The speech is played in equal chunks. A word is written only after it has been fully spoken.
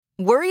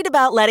Worried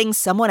about letting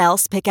someone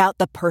else pick out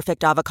the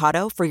perfect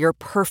avocado for your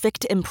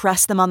perfect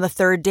impress them on the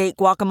third date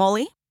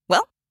guacamole?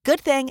 Well, good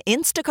thing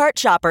Instacart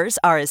shoppers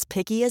are as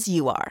picky as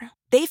you are.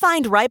 They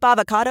find ripe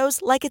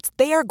avocados like it's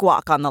their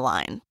guac on the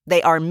line.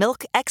 They are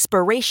milk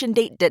expiration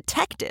date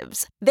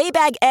detectives. They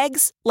bag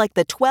eggs like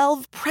the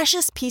 12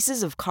 precious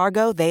pieces of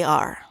cargo they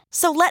are.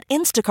 So let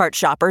Instacart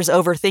shoppers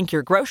overthink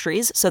your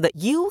groceries so that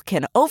you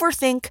can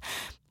overthink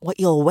what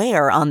you'll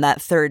wear on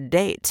that third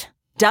date.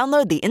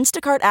 Download the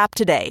Instacart app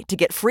today to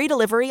get free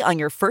delivery on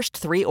your first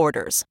 3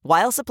 orders,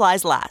 while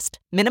supplies last.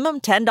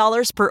 Minimum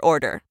 $10 per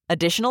order.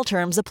 Additional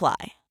terms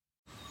apply.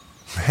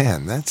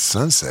 Man, that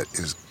sunset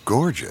is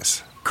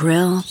gorgeous.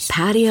 Grill,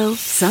 patio,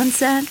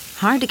 sunset.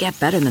 Hard to get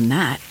better than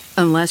that.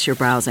 Unless you're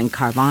browsing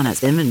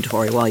Carvana's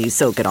inventory while you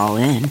soak it all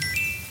in.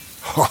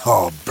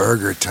 Oh,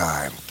 burger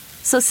time.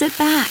 So sit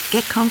back,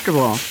 get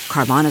comfortable.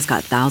 Carvana's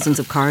got thousands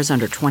of cars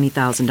under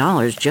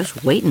 $20,000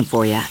 just waiting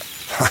for you.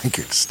 I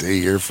could stay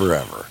here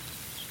forever.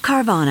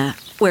 Carvana,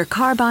 where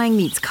car buying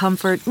meets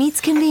comfort,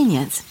 meets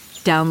convenience.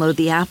 Download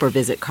the app or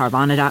visit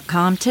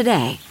Carvana.com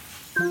today.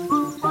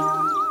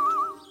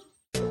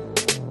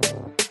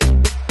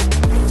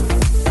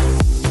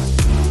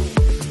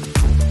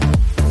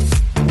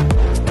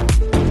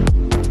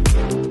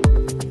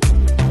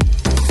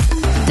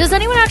 Does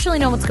anyone actually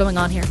know what's going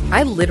on here?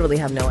 I literally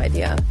have no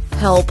idea.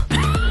 Help.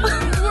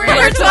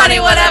 We're 20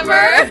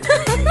 whatever.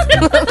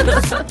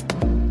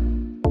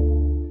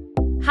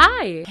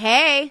 Hi.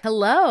 Hey.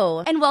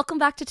 Hello. And welcome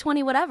back to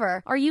 20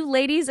 Whatever. Are you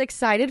ladies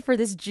excited for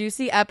this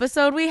juicy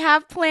episode we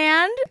have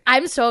planned?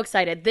 I'm so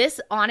excited.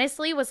 This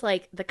honestly was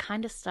like the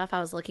kind of stuff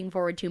I was looking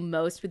forward to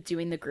most with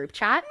doing the group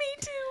chat. Me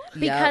too.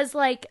 Because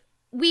like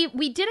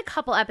we did a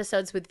couple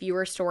episodes with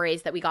viewer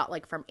stories that we got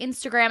like from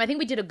Instagram. I think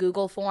we did a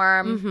Google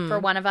form for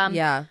one of them.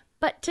 Yeah.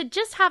 But to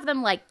just have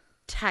them like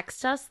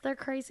text us their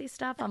crazy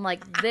stuff, I'm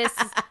like, this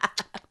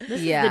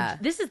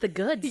is the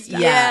good stuff.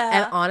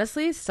 Yeah. And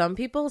honestly, some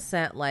people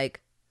sent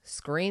like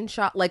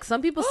screenshot, like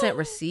some people sent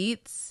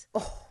receipts.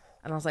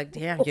 And I was like,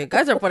 damn, you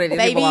guys are putting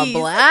these people on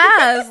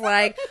blast.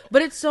 Like,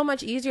 but it's so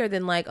much easier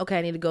than like, okay,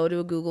 I need to go to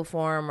a Google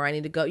form or I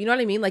need to go, you know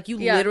what I mean? Like you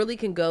literally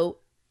can go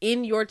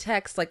in your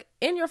text, like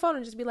in your phone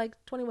and just be like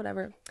 20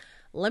 whatever.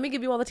 Let me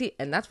give you all the tea.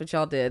 And that's what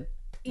y'all did.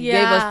 You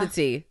gave us the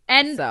tea.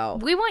 And so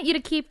we want you to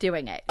keep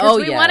doing it.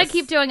 We want to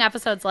keep doing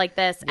episodes like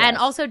this. And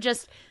also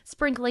just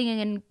sprinkling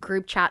in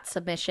group chat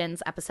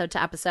submissions episode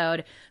to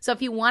episode. So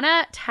if you want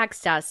to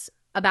text us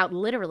about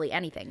literally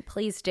anything,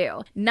 please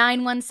do.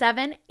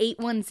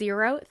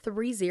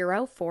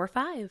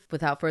 917-810-3045.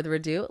 Without further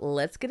ado,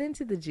 let's get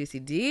into the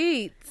juicy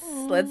deets.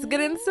 Let's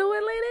get into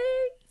it,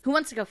 lady. Who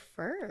wants to go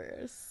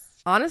first?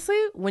 Honestly,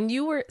 when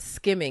you were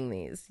skimming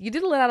these, you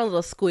did let out a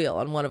little squeal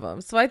on one of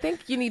them. So I think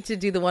you need to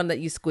do the one that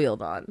you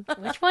squealed on.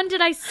 Which one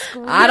did I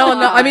squeal I don't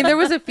know. on? I mean, there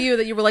was a few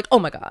that you were like, oh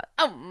my God.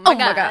 Oh my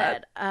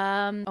God.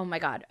 Oh my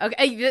God.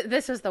 Okay,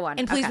 this was the one.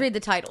 And please read the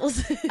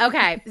titles.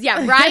 Okay.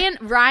 Yeah,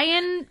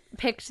 Ryan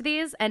picked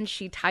these and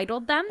she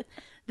titled them.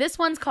 This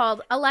one's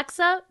called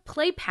Alexa,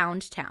 Play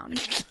Pound Town.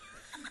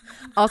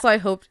 Also, I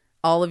hope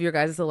all of your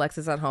guys'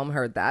 Alexas at home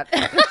heard that.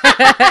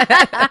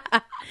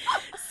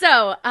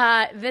 So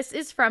this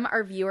is from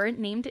our viewer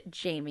named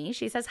Jamie.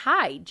 She says,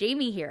 hi,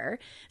 Jamie here.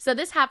 So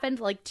this happened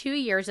like 2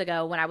 years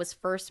ago when I was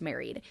first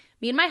married.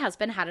 Me and my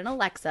husband had an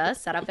Alexa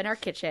set up in our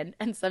kitchen,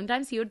 and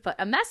sometimes he would put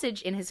a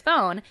message in his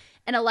phone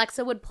and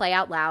Alexa would play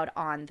out loud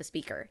on the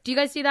speaker. Do you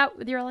guys do that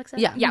with your Alexa?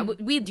 Yeah. Yeah,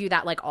 we do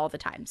that like all the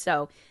time.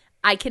 So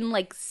I can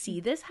like see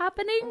this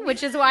happening,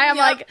 which is why I'm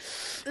like,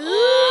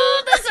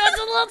 ooh, this one's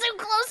a little too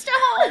close to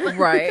home.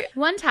 Right.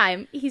 One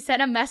time, he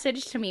sent a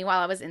message to me while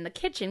I was in the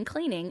kitchen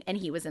cleaning and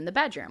he was in the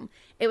bedroom.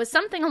 It was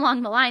something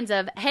along the lines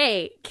of,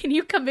 hey, can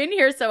you come in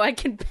here so I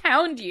can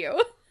pound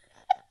you?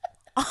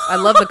 I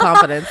love the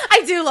confidence.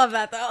 I do love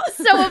that, though.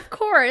 So, of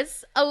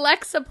course,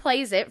 Alexa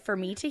plays it for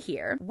me to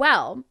hear.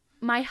 Well,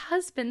 my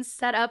husband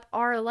set up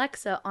our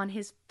Alexa on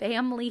his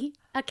family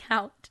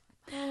account.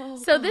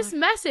 So this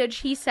message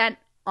he sent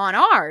on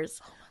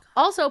ours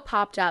also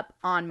popped up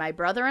on my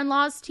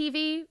brother-in-law's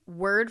TV,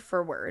 word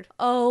for word.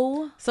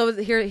 Oh. So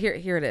here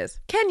it is.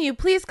 Can you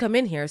please come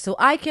in here so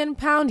I can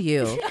pound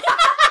you?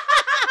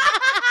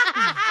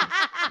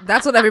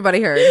 That's what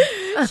everybody heard.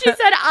 She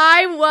said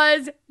I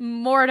was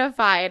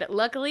mortified.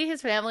 Luckily,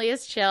 his family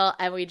is chill,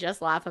 and we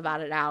just laugh about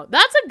it now.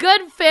 That's a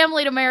good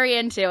family to marry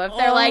into if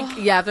they're like...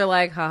 Yeah, if they're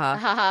like, haha.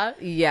 Haha.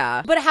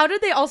 Yeah. But how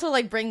did they also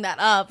like bring that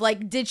up?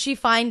 Like, did she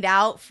find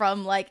out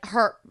from like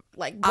her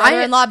like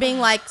brother-in-law being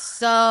like,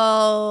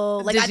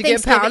 so like, did I you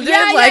think get pounded?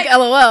 Yeah, like,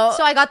 LOL.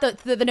 So I got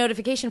the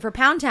notification for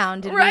Pound Town.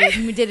 Did Right.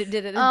 we did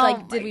it Oh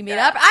like did we meet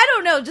up? I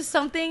don't know. Just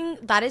something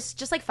that is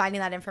just like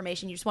finding that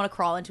information. You just want to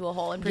crawl into a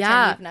hole and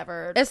pretend you've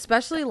never.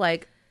 Especially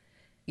like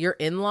your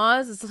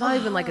in-laws. It's not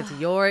even like it's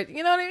your.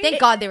 You know what I mean? Thank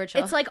God they were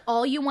chill. It's like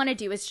all you want to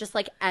do is just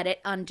like edit,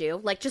 undo,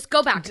 like just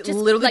go back, just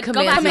literally like,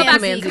 Command go Z, back,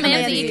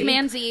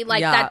 Command Z. like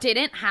Yeah. that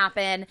didn't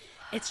happen.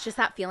 It's just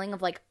that feeling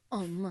of like,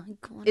 oh my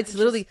God. It's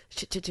literally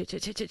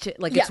shit.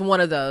 Like it's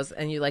one of those,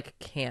 and you like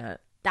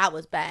can't. that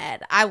was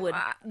bad. I would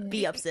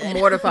be upset.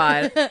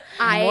 Mortified.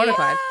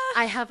 Mortified.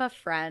 I have a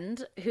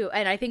friend who,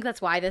 and I think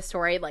that's why this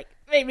story like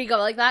made me go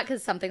like that,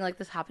 because something like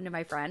this happened to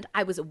my friend.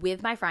 I was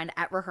with my friend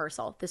at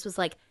rehearsal. This was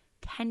like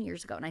 10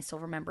 years ago, and I still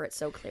remember it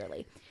so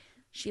clearly.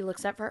 She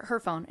looks at her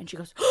phone and she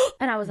goes,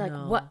 and I was like,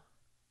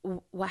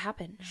 what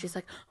happened? She's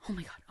like, oh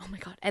my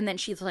God. And then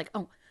she's like,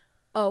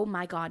 oh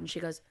my God. And she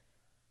goes,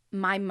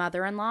 my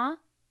mother-in-law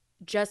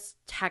just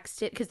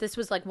texted, because this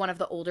was like one of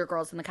the older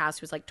girls in the cast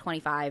who was like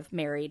 25,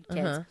 married,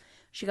 kids.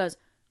 She goes,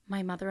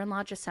 my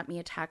mother-in-law just sent me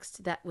a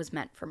text that was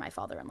meant for my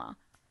father-in-law.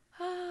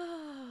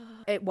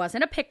 It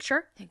wasn't a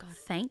picture.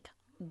 Thank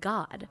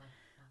God.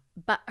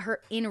 But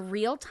in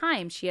real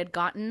time, she had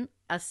gotten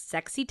a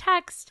sexy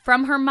text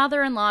from her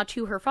mother-in-law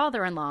to her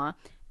father-in-law,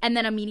 and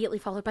then immediately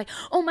followed by,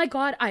 oh my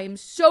God, I am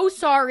so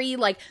sorry.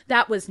 Like,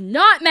 that was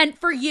not meant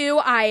for you.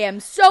 I am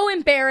so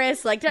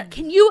embarrassed. Like,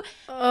 can you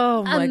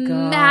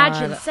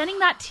imagine sending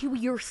that to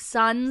your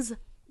son's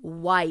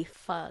wife?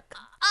 Fuck.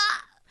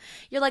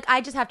 You're like,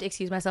 I just have to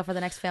excuse myself for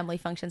the next family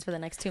functions for the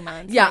next 2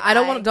 months. Yeah,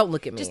 like, don't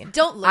look at me. Just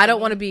don't look I at don't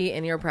me. want to be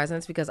in your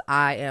presence because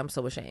I am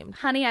so ashamed.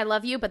 Honey, I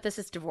love you, but this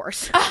is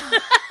divorce.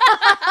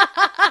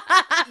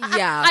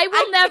 Yeah. I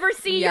will never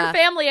see your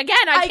family again.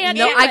 I can't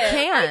do it. I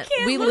can't.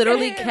 We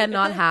literally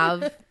cannot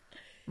have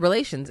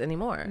relations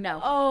anymore.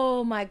 No.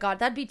 Oh my God,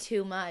 that'd be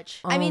too much.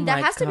 I Oh mean, that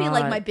my has to be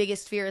like God. my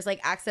biggest fear is like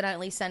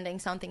accidentally sending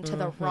something to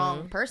the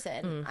wrong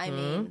person. I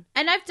mean,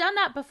 And I've done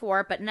that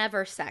before, but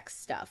never sex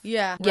stuff.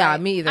 yeah. Yeah, right.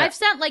 me either. I've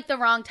sent like the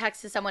wrong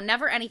text to someone,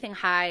 never anything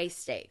high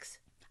stakes.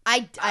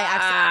 I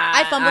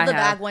fumbled the I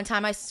have. bag one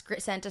time. I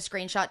sent a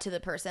screenshot to the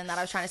person that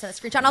I was trying to send a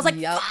screenshot, and I was like,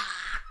 Yep.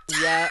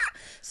 yeah.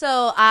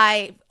 So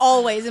I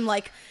always am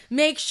like,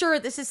 make sure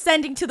this is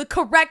sending to the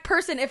correct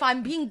person if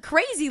I'm being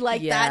crazy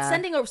like that. Yeah.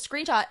 Sending a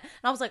screenshot.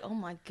 And I was like, oh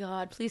my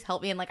God, please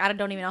help me. And like, I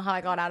don't even know how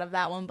I got out of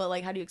that one, but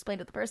like, how do you explain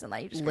to the person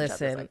that you just screenshot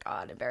this? Listen. Like,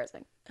 God,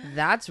 embarrassing.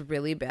 That's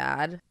really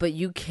bad, but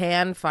you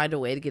can find a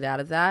way to get out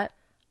of that.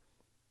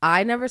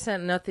 I never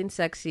sent nothing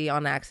sexy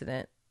on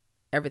accident.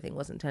 Everything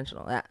was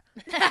intentional.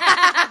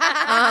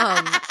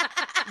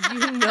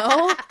 You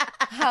know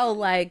how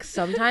like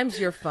sometimes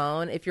your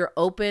phone, if you're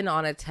open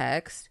on a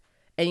text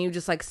and you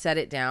just like set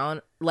it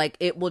down, like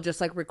it will just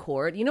like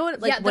record. You know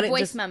what? Like yeah, when the it voice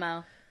just,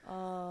 memo.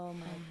 Oh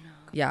my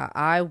Yeah,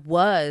 I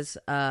was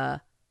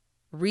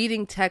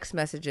reading text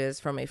messages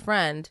from a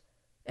friend,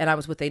 and I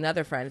was with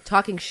another friend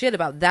talking shit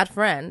about that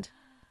friend,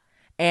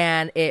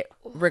 and it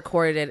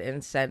recorded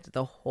and sent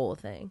the whole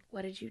thing.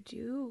 What did you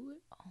do?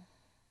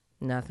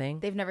 Nothing.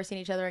 They've never seen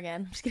each other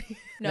again. I'm just kidding.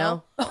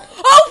 No. Oh,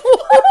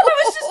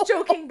 I was just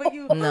joking, but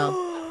you.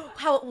 No.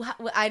 How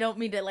I don't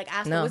mean to like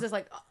ask. No. What was this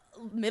like?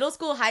 Middle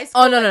school, high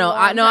school? Oh no, like, no, no. long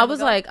I time was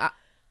ago? like, it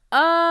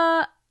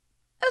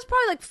was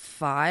probably like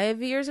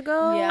 5 years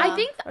ago. Yeah. I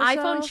think the or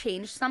iPhone so.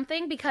 changed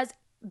something, because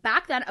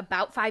back then,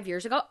 about 5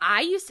 years ago,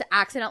 I used to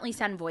accidentally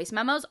send voice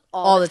memos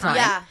all the time.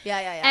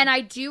 Yeah. And I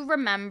do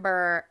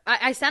remember,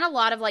 I sent a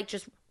lot of like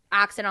just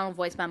accidental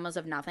voice memos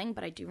of nothing,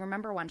 but I do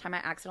remember one time I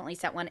accidentally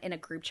sent one in a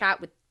group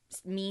chat with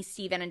me,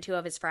 Steven, and 2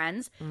 of his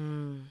friends.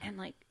 And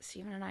like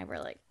Steven and I were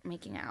like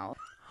making out.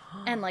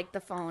 And like the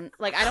phone,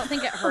 like I don't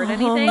think it hurt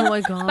anything. Oh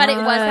my God. But it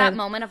was that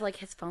moment of like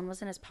his phone was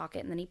in his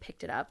pocket, and then he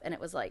picked it up and it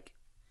was like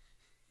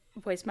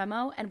voice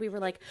memo, and we were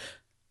like,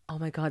 Oh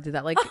my God, did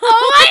that like?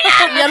 Oh my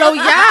God! You know,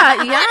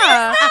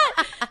 yeah.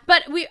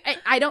 but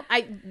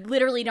I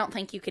literally don't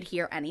think you could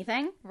hear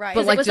anything. Right.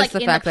 But 'Cause like it was, just like, the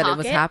in fact the that it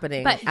was pocket.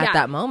 happening But, at yeah.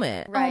 that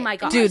moment. Oh my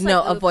God. Dude, I was no,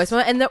 like, a oops. voice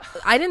memo. And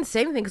I didn't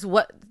say anything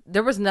because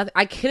there was nothing.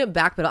 I couldn't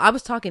backpedal. I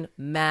was talking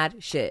mad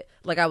shit.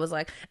 Like I was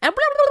like, and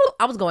blah, blah, blah,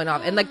 I was going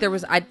off, and like there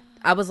was,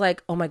 I was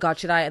like, oh my God,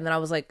 should I? And then I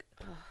was like,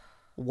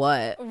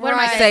 what? What am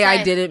I gonna say? say?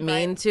 I didn't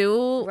mean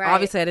to. Right.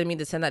 Obviously, I didn't mean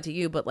to send that to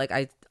you, but like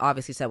I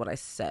obviously said what I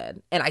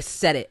said, and I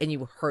said it, and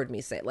you heard me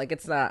say it. Like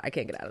it's not. I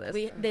can't get out of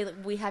this.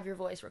 We have your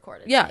voice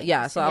recorded.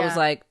 Yeah. So I was Yeah.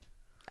 like,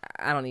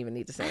 I don't even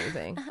need to say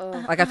anything.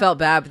 Like I felt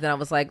bad, but then I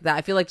was like, that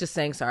I feel like just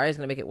saying sorry is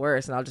gonna make it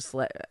worse, and I'll just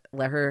let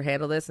her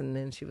handle this. And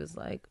then she was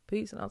like,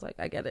 peace, and I was like,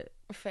 I get it.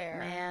 Fair.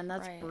 Man,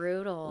 that's Right.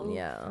 brutal.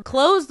 Yeah.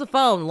 Close the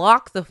phone.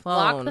 Lock the phone.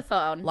 Lock the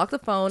phone. Lock the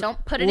phone.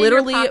 Don't put it in your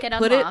Literally pocket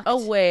put unlocked. it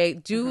away.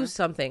 Do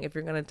something if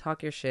you're gonna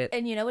talk your shit.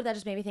 And you know what that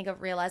just made me think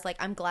of? Realize like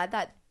I'm glad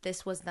that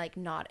this was like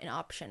not an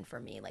option for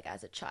me like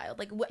as a child.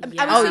 Like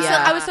Yeah.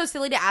 I was so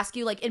silly to ask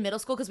you like in middle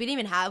school because we didn't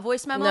even have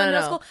voice memo in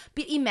middle No. school.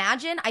 But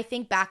imagine, I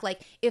think back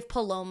like if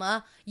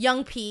Paloma,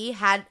 young P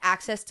had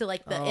access to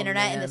like the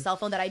internet and the cell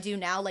phone that I do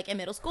now like in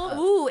middle school.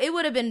 Ooh, it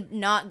would have been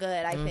not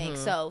good. I think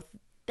so.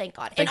 Thank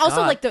God. And also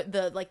God.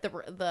 like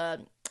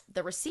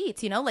the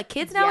receipts. You know, like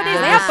kids nowadays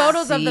they have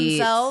photos of Receipts.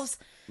 themselves.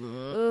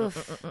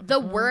 The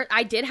word,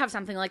 I did have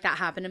something like that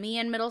happen to me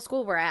in middle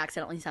school where I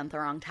accidentally sent the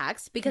wrong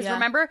text, because Yeah.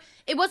 remember,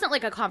 it wasn't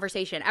like a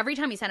conversation. Every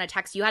time you sent a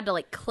text, you had to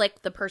like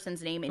click the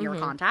person's name in your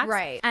contacts.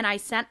 Right. And I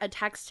sent a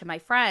text to my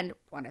friend,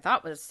 what I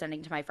thought was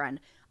sending to my friend,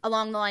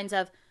 along the lines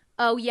of,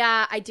 oh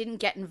yeah, I didn't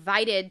get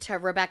invited to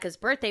Rebecca's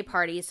birthday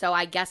party, so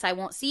I guess I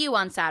won't see you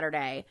on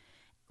Saturday.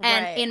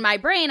 And Right. in my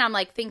brain,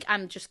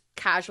 I'm just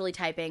casually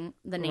typing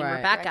the name Right.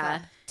 Rebecca.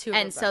 Rebecca to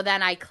And so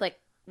then I click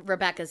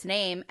Rebecca's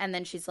name, and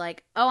then she's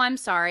like, "Oh, I'm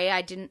sorry,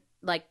 I didn't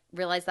like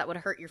realize that would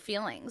hurt your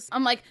feelings."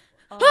 I'm like,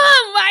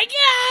 oh my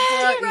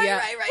god! Right.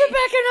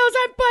 Rebecca knows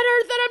I'm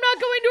butthurt that I'm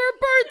not going to her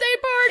birthday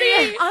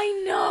party.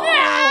 I know.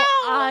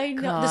 No! I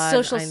know. God, The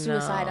social I know.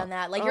 suicide on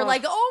that. Like, you're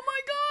like, oh my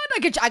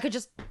God. I could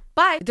just,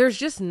 bye. There's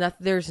just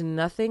there's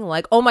nothing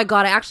like, oh my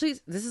God,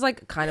 this is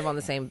like kind of on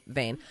the same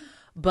vein.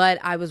 But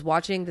I was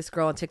watching this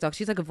girl on TikTok.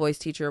 She's like a voice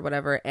teacher or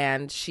whatever.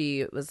 And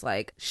she was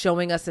like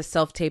showing us a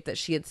self-tape that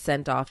she had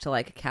sent off to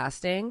like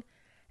casting.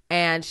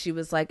 And she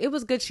was like, it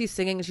was good. She's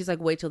singing and she's like,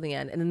 wait till the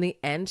end. And in the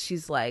end,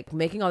 she's like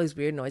making all these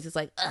weird noises,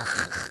 like,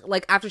 ugh,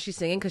 like after she's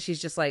singing, because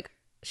she's just like,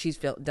 she's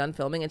done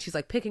filming and she's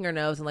like picking her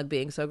nose and like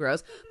being so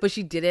gross. But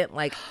she didn't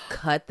like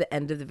cut the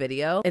end of the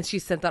video. And she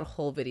sent that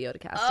whole video to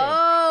casting.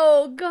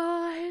 Oh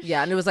gosh.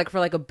 Yeah. And it was like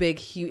for like a big,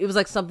 huge, it was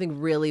like something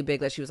really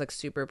big that she was like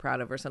super proud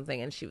of or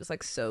something. And she was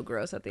like so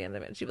gross at the end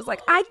of it. And she was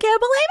like, I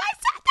can't believe I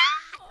said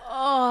that.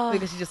 Oh.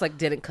 Because she just like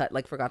didn't cut,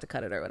 like forgot to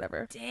cut it or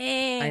whatever.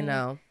 Dang. I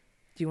know.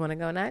 Do you want to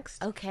go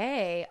next?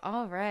 Okay.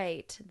 All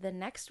right. The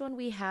next one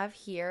we have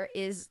here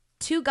is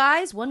 2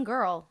 guys, 1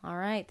 girl. All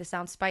right. This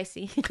sounds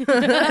spicy.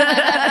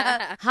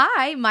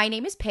 Hi, my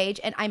name is Paige,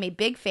 and I'm a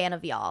big fan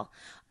of y'all.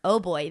 Oh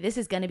boy, this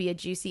is going to be a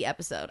juicy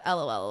episode.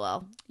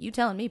 LOL. You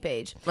telling me,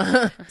 Paige.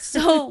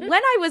 So when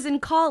I was in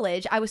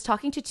college, I was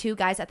talking to 2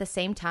 guys at the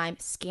same time.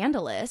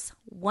 Scandalous.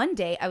 One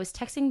day, I was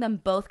texting them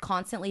both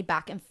constantly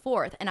back and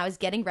forth, and I was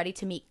getting ready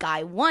to meet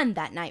guy 1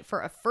 that night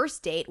for a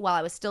first date while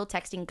I was still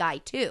texting guy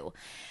 2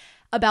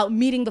 about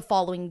meeting the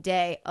following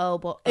day. Oh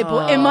boy,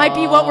 it might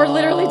be what we're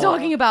literally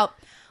talking about.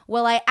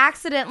 Well, I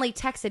accidentally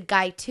texted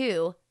guy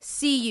 2,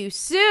 see you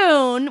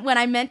soon, when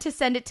I meant to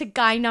send it to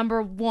guy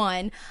number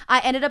 1. I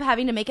ended up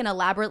having to make an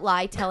elaborate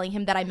lie telling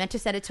him that I meant to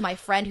send it to my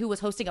friend who was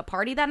hosting a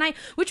party that night,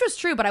 which was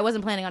true, but I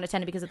wasn't planning on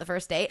attending because of the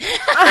first date.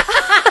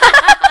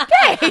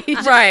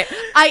 Paige. Right.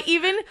 I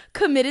even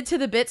committed to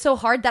the bit so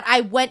hard that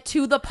I went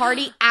to the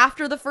party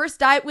after the first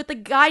date with the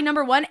guy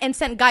number 1 and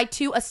sent guy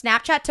 2 a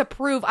Snapchat to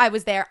prove I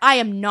was there. I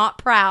am not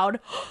proud.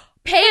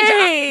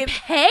 Paige.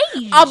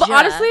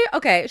 Honestly,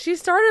 okay. She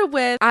started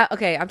with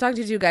okay. I'm talking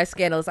to 2 guys.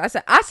 Scandalous.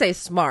 I say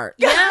smart.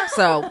 Yeah.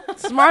 So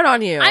smart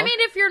on you. I mean,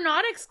 if you're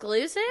not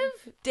exclusive,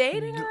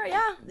 Dating her,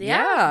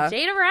 Yeah.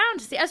 date around.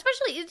 See,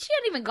 especially she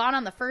hadn't even gone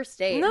on the first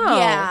date. no.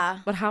 Yeah.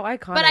 But how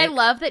iconic. But I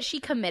love that she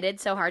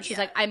committed so hard. She's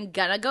like, I'm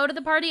gonna go to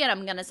the party and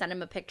I'm gonna send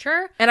him a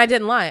picture. And I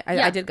didn't lie.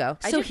 Yeah. I did go.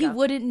 So he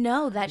wouldn't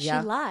know that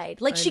Yeah. she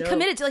lied. Like, I she know.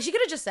 committed to, like, she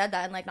could have just said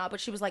that and, like, not, but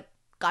she was like,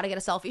 gotta get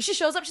a selfie. She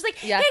shows up. She's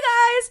like, Yeah. hey,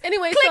 guys.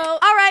 Anyway, click. so-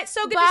 All right.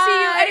 So good to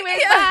see you. Bye. Anyways,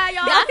 Yeah. bye,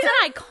 y'all. That's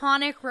an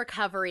iconic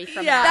recovery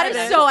from Yeah, That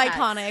that. is it so is.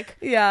 iconic.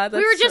 Yeah. We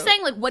were just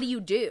saying, like, what do?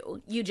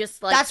 You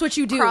just, like, That's what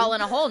you do. crawl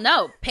in a hole.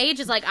 No, Paige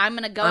is like, I'm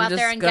going to go out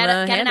there and get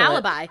an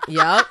alibi.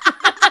 Yep.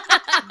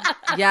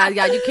 yeah.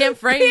 You can't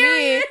frame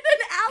me.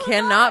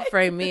 Cannot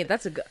frame me.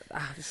 That's a good.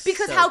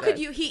 Because so how good. could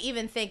you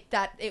even think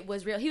that it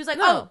was real? He was like,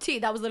 No. oh, T,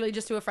 that was literally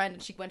just to a friend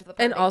and she went to the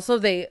party. And also,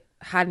 they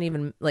hadn't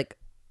even like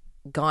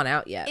gone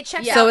out yet. it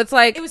checks So out. it's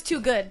like It was too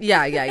good.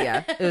 Yeah.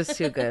 It was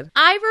too good.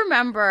 I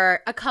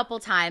remember a couple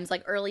times,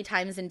 like early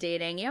times in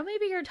dating,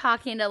 maybe you're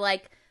talking to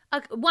like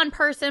one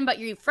person, but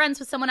you're friends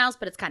with someone else,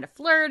 but it's kind of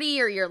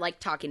flirty, or you're like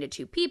talking to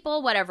 2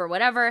 people,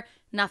 whatever.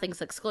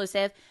 Nothing's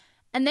exclusive.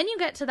 And then you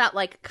get to that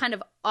like kind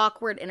of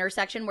awkward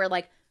intersection where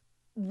like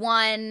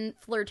one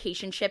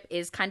flirtationship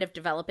is kind of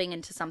developing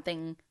into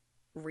something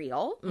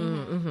real.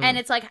 Mm-hmm. And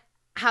it's like,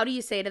 how do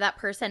you say to that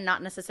person,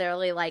 not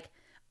necessarily like,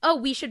 oh,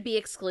 we should be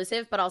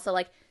exclusive, but also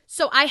like,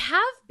 so I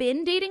have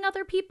been dating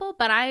other people,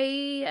 but I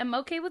am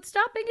okay with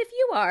stopping if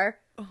you are.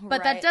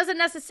 But that Right. doesn't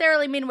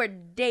necessarily mean we're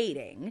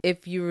dating.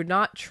 If you're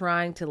not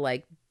trying to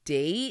like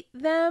date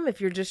them, if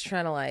you're just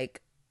trying to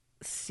like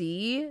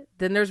see,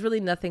 then there's really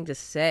nothing to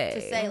say.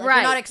 To say, like, Right.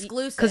 you're not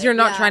exclusive. Because you're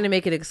not Yeah. trying to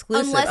make it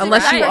exclusive Unless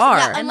unless, it's you that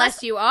person, are. yeah,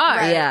 Unless you are.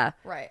 Right. Yeah.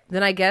 Right.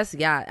 Then I guess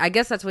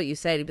that's what you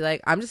say, to be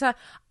like, I'm just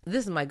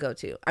this is my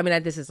go-to. I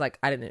mean, this is like,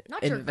 I didn't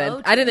Not your invent.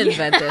 go-to. I didn't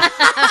invent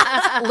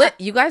this.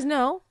 You guys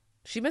know.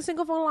 She's been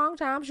single for a long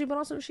time. She been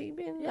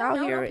out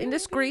here in the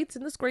streets.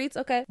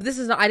 Okay. This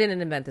is not, I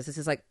didn't invent this. This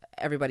is like,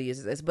 everybody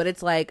uses this. But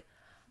it's like,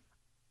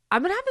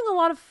 I've been having a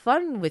lot of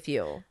fun with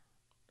you.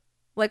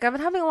 Like, I've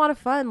been having a lot of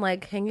fun,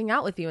 like, hanging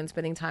out with you and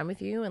spending time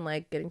with you and,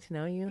 like, getting to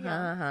know you.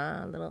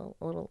 A little,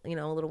 a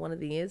little one of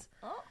these.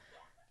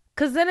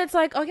 Because then it's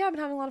like, oh, yeah, I've been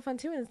having a lot of fun,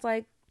 too. And it's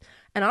like,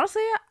 and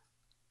honestly,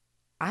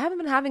 I haven't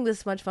been having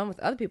this much fun with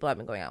other people I've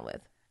been going out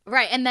with.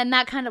 Right. And then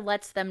that kind of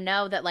lets them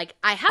know that, like,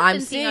 I have I'm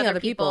been seeing seeing other other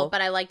people, people.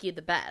 but I like you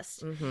the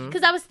best. Mm-hmm.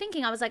 Because I was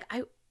thinking, I was like,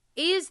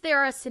 is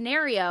there a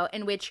scenario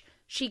in which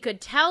she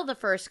could tell the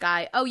first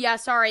guy, oh, yeah,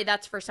 sorry,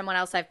 that's for someone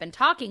else I've been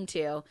talking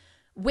to,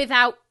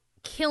 without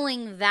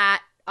killing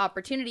that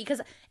opportunity?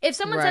 Because if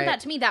someone said Right. that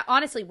to me, that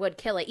honestly would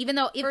kill it. Even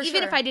though, even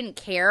sure. if I didn't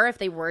care if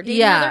they were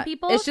dating Yeah. other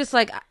people. It's just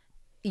like,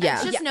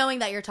 yeah. It's just knowing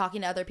that you're talking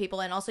to other people,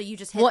 and also you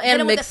just hit, Well, hit and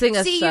them with mixing the,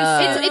 us see you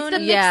up. soon. It's the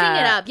mixing Yeah.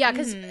 it up. Yeah,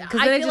 because Because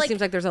I then it feel just like,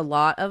 seems like there's a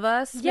lot of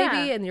us, Yeah.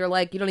 maybe, and you're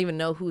like, you don't even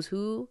know who's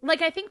who.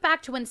 like, I think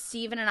back to when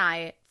Steven and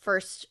I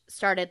first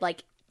started,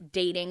 like,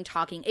 dating,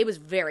 talking. It was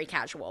very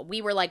casual.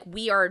 We were like,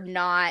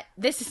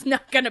 this is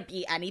not going to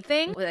be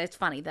anything. Well, it's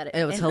funny that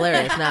it was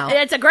hilarious now.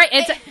 It's a great,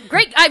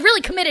 I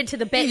really committed to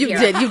the bit You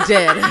here. did.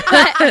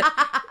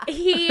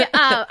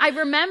 I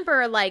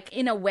remember like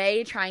in a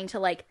way trying to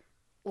like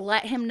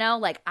let him know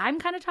like I'm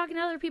kind of talking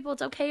to other people.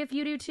 It's okay if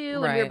you do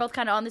too. And we were both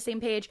kind of on the same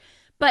page.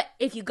 But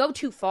if you go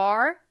too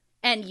far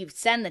and you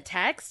send the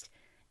text,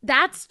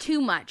 that's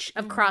too much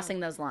of crossing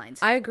those lines.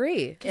 I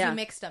agree. Because you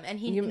mixed them, and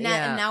and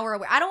now we're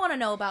aware. I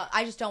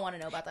just don't want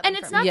to know about that. And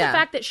it's not the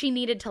fact that she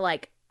needed to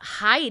like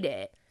hide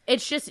it.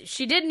 It's just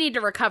she did need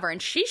to recover,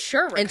 and she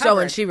sure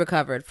recovered. And she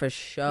recovered for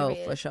sure.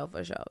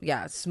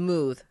 Yeah,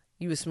 smooth.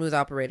 You a smooth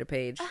operator,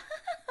 Paige.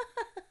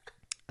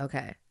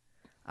 Okay,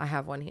 I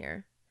have one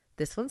here.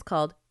 This one's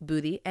called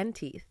Booty and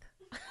Teeth.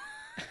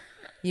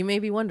 You may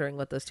be wondering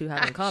what those two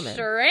have in common.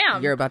 Sure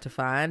am. You're about to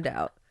find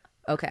out.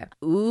 Okay.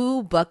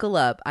 Ooh, buckle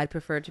up. I'd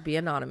prefer to be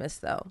anonymous,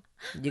 though.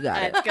 You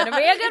got it. It's going to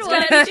be a good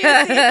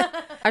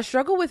one. I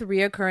struggle with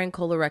reoccurring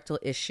colorectal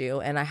issue,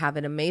 and I have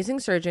an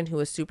amazing surgeon who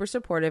is super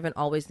supportive and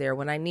always there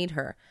when I need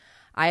her.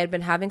 I had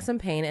been having some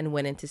pain and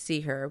went in to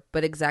see her,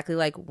 but exactly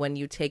like when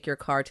you take your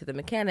car to the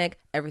mechanic,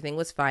 everything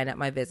was fine at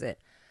my visit.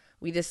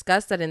 We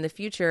discussed that in the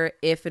future,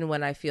 if and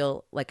when I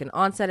feel like an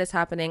onset is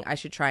happening, I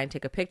should try and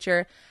take a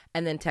picture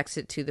and then text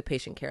it to the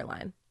patient care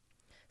line.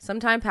 Some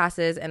time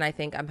passes and I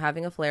think I'm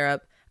having a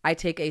flare-up. I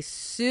take a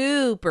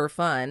super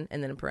fun,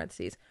 and then in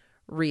parentheses,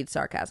 read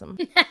sarcasm,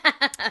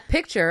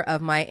 picture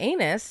of my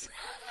anus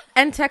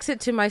and text it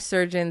to my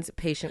surgeon's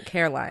patient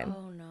care line.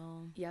 Oh,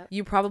 no. Yep.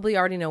 You probably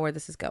already know where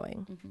this is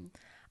going. Mm-hmm.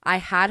 I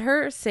had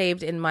her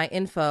saved in my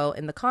info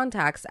in the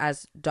contacts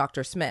as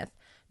Dr. Smith,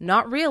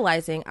 not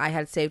realizing I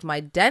had saved my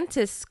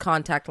dentist's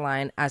contact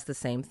line as the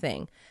same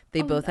thing.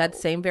 They both had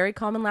same very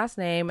common last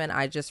name, and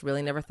I just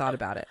really never thought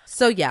about it.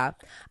 So yeah,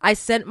 I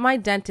sent my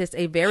dentist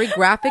a very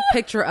graphic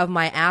picture of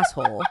my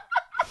asshole.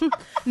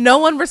 No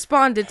one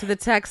responded to the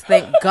text,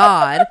 thank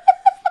God.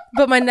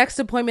 But my next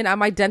appointment at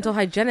my dental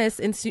hygienist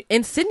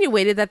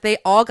insinuated that they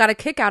all got a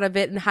kick out of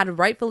it and had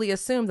rightfully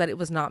assumed that it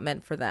was not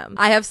meant for them.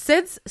 I have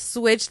since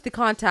switched the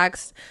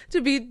contacts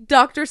to be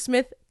Dr.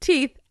 Smith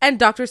Teeth and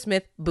Dr.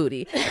 Smith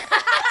Booty.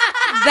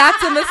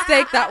 That's a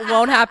mistake that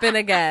won't happen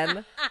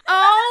again.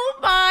 Oh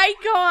my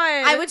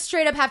God. I would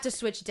straight up have to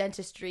switch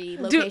dentistry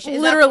location.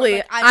 Dude,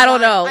 literally, I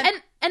don't know.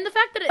 And the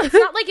fact that it's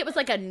not like it was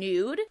like a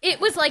nude.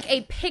 It was like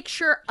a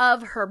picture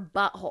of her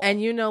butthole.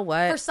 And you know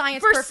what? For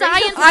science For purposes.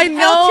 science, I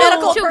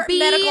know. to be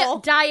medical.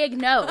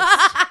 diagnosed.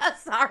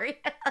 Sorry.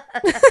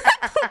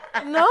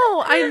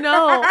 No, I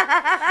know.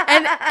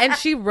 And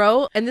she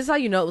wrote, and this is how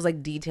you know it was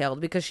like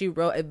detailed, because she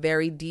wrote a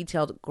very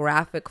detailed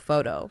graphic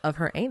photo of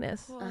her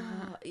anus.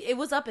 It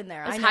was up in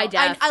there. It's I know. high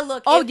def. I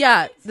look. Oh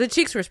yeah, the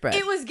cheeks were spread.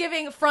 It was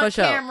giving front For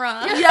sure.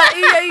 camera. Yeah.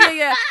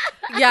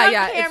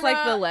 It's like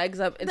camera. the legs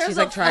up, and There's she's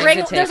a like trying ring,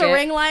 to take There's it. a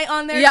ring light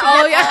on there. Yeah, to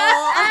oh, get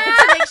yeah.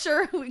 all- to make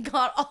sure we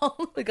got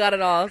all. We got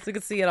it all, so we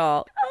could see it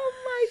all. Oh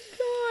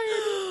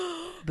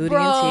my God. Booty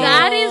Bro. and teeth.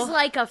 That is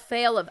like a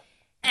fail of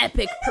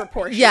epic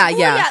proportions. Yeah.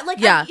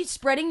 You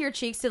spreading your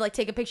cheeks to like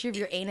take a picture of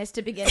your anus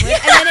to begin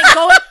with,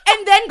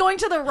 and then going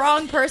to the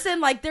wrong person.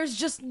 Like, there's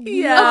just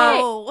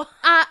no.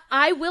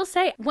 I will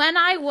say, when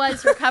I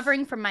was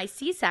recovering from my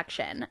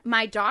C-section,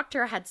 my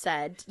doctor had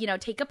said,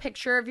 take a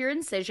picture of your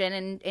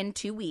incision in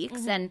 2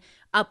 weeks and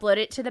upload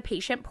it to the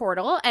patient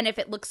portal. And if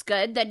it looks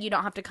good, then you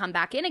don't have to come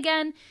back in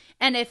again.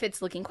 And if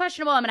it's looking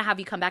questionable, I'm going to have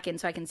you come back in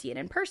so I can see it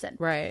in person.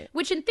 Right.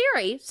 Which in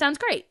theory sounds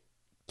great.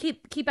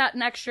 Keep out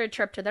an extra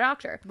trip to the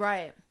doctor.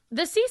 Right.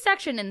 The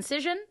C-section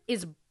incision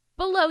is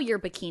below your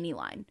bikini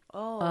line.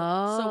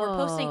 Oh.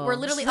 So we're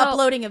literally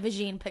uploading a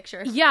vagine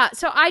picture. Yeah.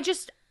 So I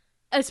just,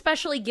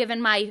 especially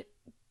given my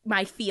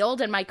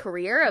field and my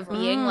career of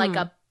being like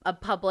a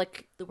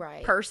public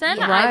person,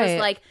 Yeah. I was Right.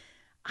 like,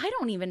 I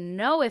don't even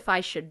know if I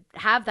should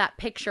have that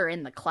picture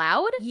in the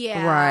cloud.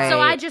 Yeah. Right. So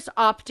I just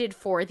opted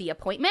for the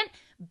appointment.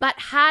 But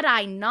had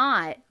I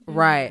not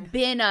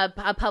been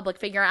a public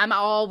figure, I'm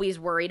always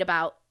worried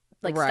about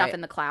like stuff in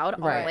the cloud,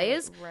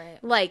 always.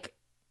 Right. Like,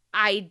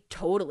 I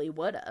totally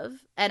would have,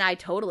 and I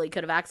totally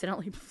could have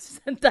accidentally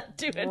sent that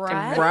to it.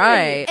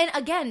 Right. And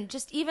again,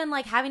 just even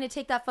like having to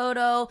take that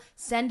photo,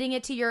 sending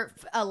it to your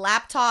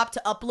laptop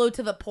to upload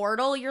to the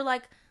portal, you're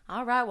like,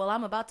 all right, well,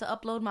 I'm about to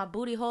upload my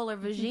booty hole or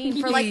vagine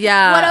for like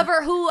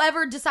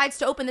whoever decides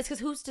to open this, because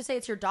who's to say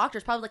it's your doctor?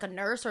 It's probably like a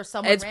nurse or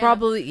someone. It's random.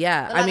 probably,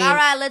 yeah. They're like, all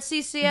right, let's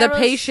see Sierra's. the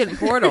patient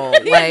portal.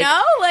 Like,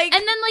 And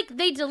then like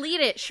they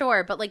delete it,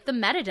 sure, but like the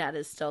metadata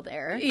is still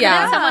there.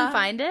 Yeah. Couldn't someone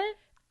find it?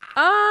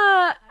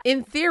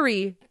 In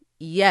theory,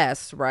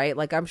 yes, right?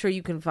 Like, I'm sure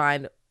you can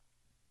find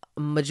a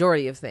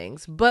majority of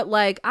things, but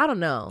like, I don't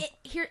know.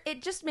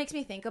 It just makes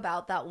me think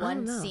about that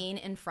one scene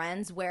in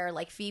Friends where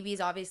like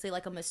Phoebe's obviously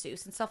like a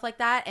masseuse and stuff like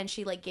that, and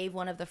she like gave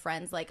one of the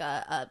friends like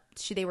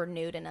they were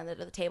nude and under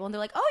the table, and they're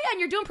like, oh yeah, and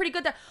you're doing pretty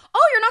good there.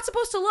 Oh, you're not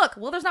supposed to look.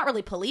 Well, there's not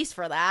really police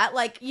for that.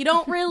 Like, you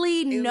don't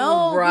really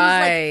know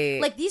Right.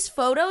 who's like these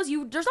photos.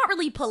 There's not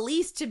really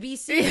police to be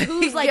seen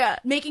who's like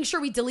making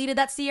sure we deleted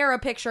that Sierra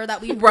picture that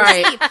we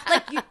received.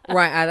 Like,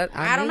 Right.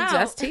 I don't mean, know.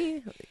 Just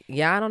tea.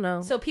 Yeah, I don't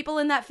know. So people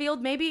in that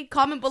field, maybe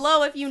comment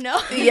below if you know.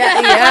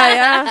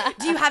 Yeah.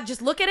 Do you have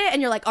just look at it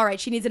and you're like, all right,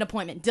 she needs an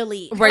appointment.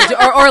 Delete. Right,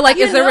 or like,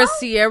 You is there a know?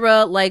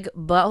 Sierra like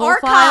butthole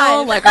Archive.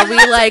 file? Like, are we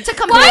like To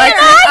compare.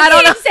 I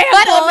don't know. Example.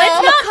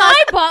 It's not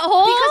my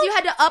butthole. Because you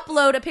had to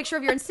upload a picture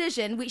of your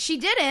incision. She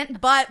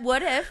didn't, but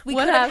what if we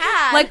could have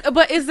had? Like,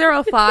 but is there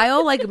a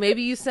file? Like,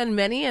 maybe you send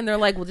many, and they're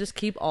like, "We'll just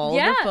keep all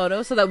of the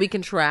photos so that we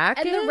can track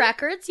and it." the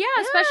records,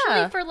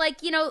 especially for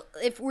like, you know,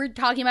 if we're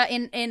talking about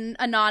in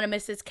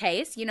Anonymous's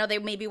case, you know, they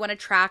maybe want to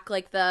track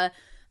like the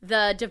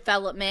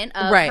development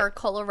of Right. her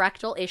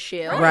colorectal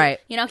issue. Right.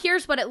 You know,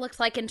 here's what it looks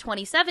like in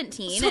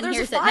 2017, So and there's a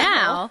here's it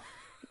file.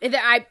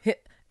 now.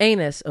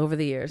 Anus over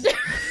the years.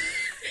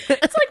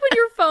 It's like when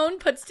your phone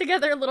puts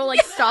together little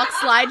like stock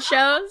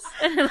slideshows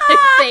and it like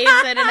fades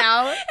in and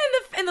out.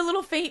 and the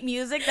little faint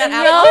music that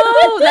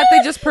No, that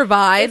they just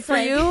provide It's for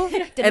like- you,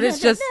 and it's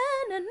just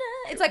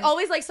it's like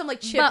always like some like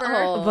chipper.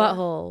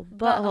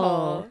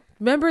 butthole.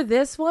 Remember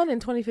this one in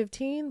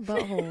 2015?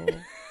 Butthole.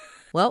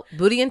 Well,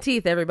 booty and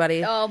teeth,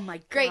 everybody. Oh my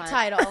god. Great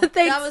title.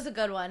 Thanks. That was a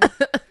good one.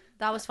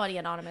 That was funny,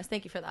 Anonymous.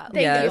 Thank you for that.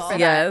 Thank yes, you for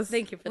yes. that.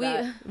 Thank you for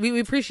that. We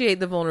appreciate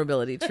the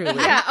vulnerability, truly.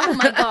 Yeah. Oh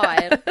my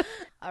god.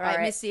 All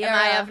right, Miss Sierra. Am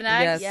I up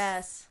next? Yes.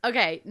 Yes.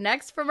 Okay,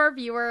 next from our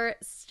viewer,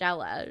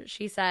 Stella.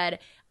 She said,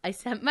 I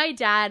sent my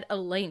dad a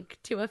link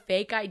to a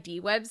fake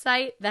ID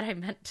website that I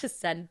meant to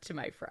send to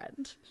my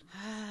friend.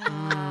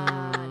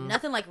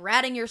 Nothing like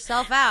ratting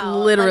yourself out.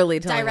 Literally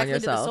like, telling on directly to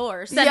the yourself.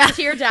 source. Send it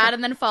to your dad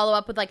and then follow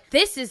up with like,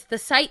 this is the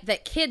site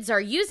that kids are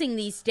using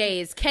these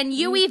days. Can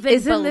you even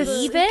Isn't this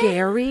believe it?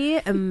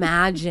 scary?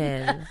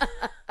 Imagine.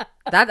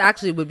 That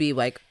actually would be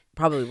like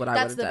probably what I would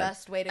That's have the done.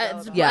 best way to go.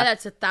 about it. Yeah.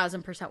 That's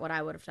 1,000% what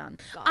I would have done.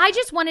 I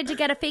just wanted to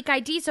get a fake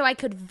ID so I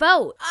could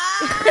vote.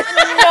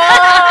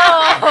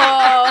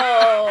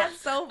 That's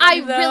so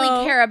I funny. really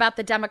care about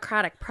the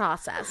democratic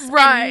process.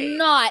 Right. And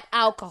not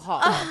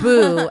alcohol.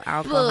 Boo,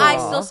 alcohol. I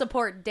still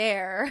support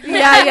Dare.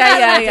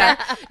 Yeah.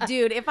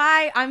 Dude, if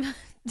I'm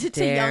to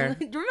Dare. young,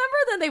 remember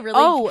then they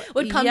really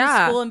would come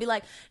to school and be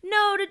like,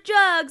 no to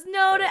drugs,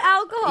 no to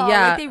alcohol.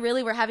 Yeah. Like they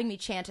really were having me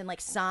chant and like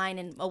sign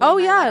and away Oh,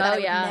 my yeah. life, but Oh, I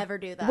would yeah. never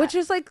do that. Which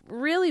is like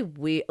really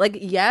weird. Like,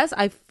 yes,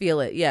 I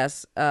feel it.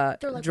 Yes.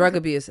 Drug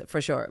abuse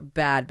for sure.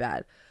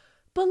 Bad.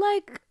 But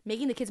like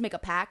making the kids make a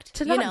pact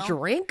to you not know?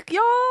 drink, y'all.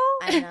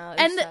 I know.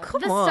 And so-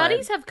 the on.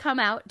 studies have come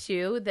out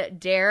too that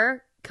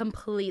Dare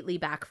completely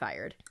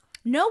backfired.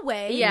 no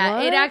way. Yeah,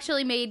 What? it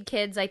actually made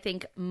kids, I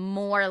think,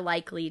 more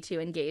likely to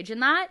engage in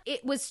that.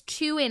 It was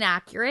too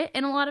inaccurate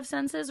in a lot of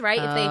senses, right?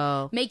 If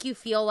Oh. they make you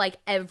feel like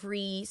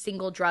every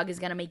single drug is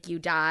going to make you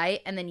die,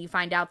 and then you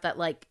find out that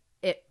like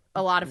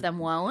a lot of them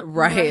won't,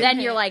 Right. Then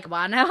you're like,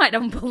 well, no, I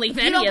don't believe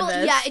You any don't of believe-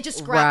 this. yeah, it just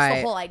scraps Right.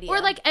 the whole idea.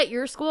 Or like at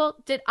your school,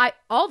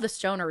 all the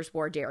stoners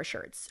wore Dare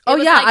shirts? It Oh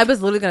was yeah, like- I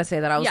was literally gonna say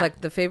that. I was Yeah. like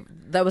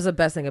that was the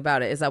best thing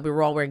about it is that we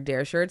were all wearing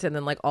Dare shirts, and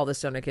then like all the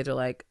stoner kids are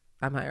like,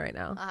 "I'm high right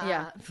now,"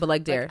 yeah, but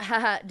like Dare,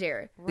 haha,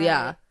 Dare.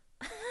 yeah.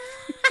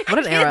 What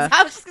an era.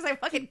 I was just gonna say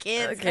fucking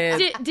kids.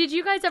 Did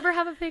you guys ever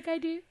have a fake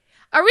ID?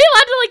 Are we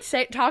allowed to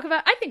like talk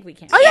about? I think we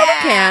can. Oh yeah,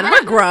 we can.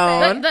 We're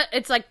grown.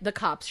 It's like the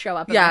cops show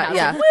up. At Yeah, my house,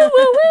 yeah. like, woo,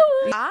 woo,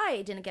 woo.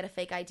 I didn't get a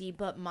fake ID,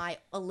 but my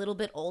a little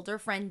bit older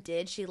friend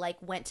did. She like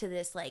went to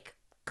this like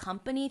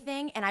company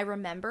thing, and I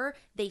remember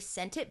they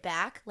sent it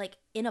back like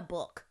in a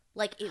book.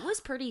 Like it was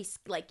pretty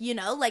like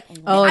like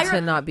Oh, I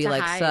to not be to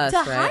like hide. sus, to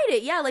right? hide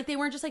it. Yeah, like they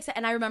weren't just like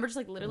and I remember just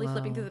like literally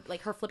flipping through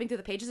her flipping through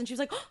the pages, and she was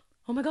like,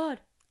 oh my god,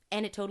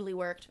 and it totally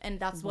worked,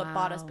 and that's what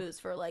bought us booze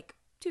for like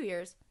 2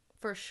 years.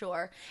 For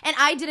sure. And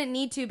I didn't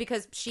need to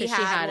because she 'Cause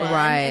she had had it. one.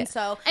 Right. And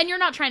so And you're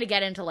not trying to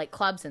get into like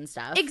clubs and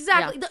stuff.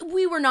 exactly. Yeah.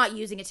 We were not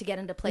using it to get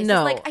into places.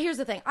 No. Like here's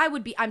the thing.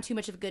 I'm too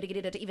much of a good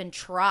idiot to even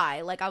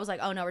try. Like I was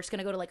like, oh no, we're just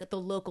gonna go to like the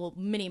local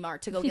mini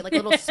mart to go get like a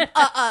little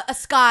a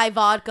Sky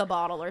vodka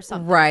bottle or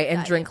something. Right, like and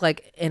that. drink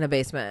like in a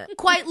basement.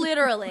 Quite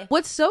literally.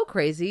 What's so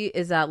crazy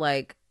is that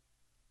like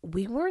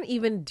we weren't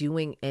even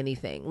doing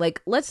anything.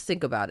 Like, let's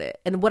think about it.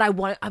 And what I'm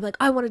like,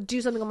 I want to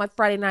do something on my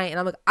Friday night. And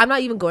I'm like, I'm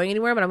not even going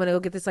anywhere, but I'm going to go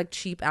get this like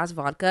cheap ass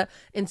vodka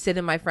and sit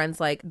in my friend's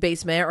like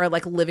basement or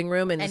like living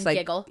room and just like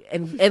giggle.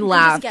 and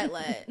laugh. Just get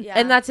lit. Yeah.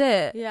 And that's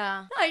it.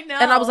 yeah. I know.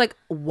 And I was like,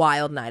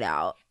 wild night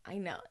out. I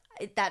know.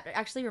 That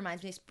actually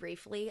reminds me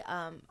briefly.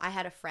 I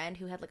had a friend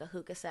who had like a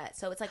hookah set,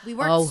 so it's like we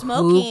weren't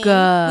smoking,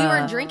 hookah. we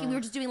weren't drinking, we were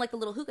just doing like the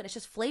little hookah. And it's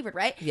just flavored,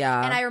 right?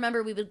 Yeah. And I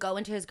remember we would go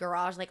into his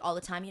garage like all the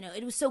time. You know,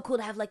 it was so cool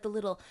to have like the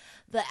little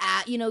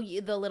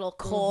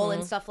coal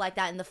and stuff like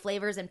that, and the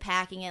flavors and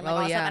packing and like Oh,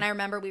 all that yeah. stuff. And I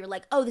remember we were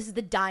like, oh, this is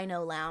the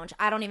Dino Lounge.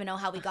 I don't even know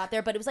how we got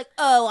there, but it was like,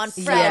 oh, on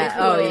Friday. Yeah.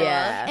 Oh,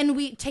 yeah. And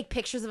we take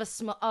pictures of a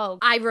smoke. Oh,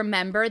 I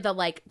remember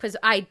because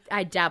I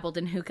dabbled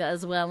in hookah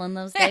as well in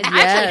those days. I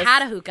Yes. actually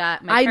had a hookah.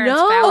 at my I parents'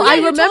 know. family. I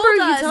you remember told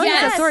you us. telling us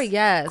that Yes. story.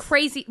 Yes.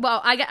 Crazy.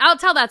 Well, I'll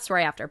tell that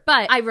story after.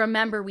 But I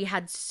remember we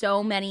had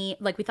so many.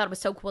 Like we thought it was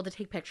so cool to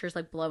take pictures,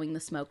 like blowing the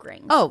smoke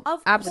rings. Oh,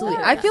 Of absolutely.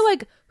 course. I feel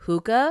like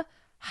hookah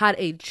had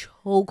a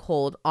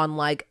chokehold on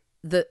like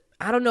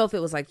I don't know if it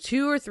was like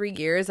 2 or 3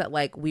 years that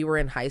like we were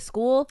in high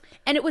school.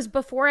 And it was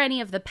before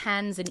any of the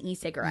pens and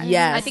e-cigarettes.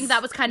 Yes. I think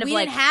that was kind of We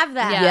like... didn't have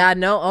that. Yeah,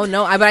 no. Oh,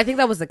 no. But I think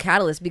that was the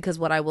catalyst, because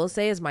what I will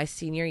say is my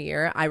senior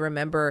year, I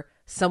remember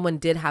someone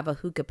did have a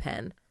hookah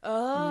pen.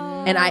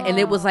 Oh. And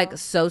it was like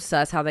so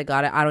sus how they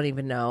got it. I don't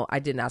even know. I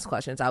didn't ask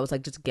questions. I was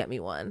like, just get me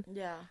one.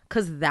 Yeah.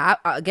 Because that,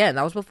 again,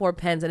 that was before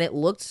pens, and it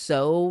looked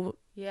so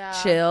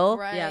chill.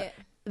 Right. Yeah.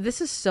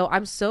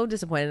 I'm so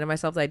disappointed in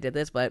myself that I did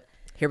this, but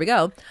here we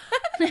go.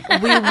 We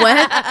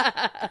went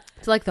to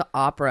like the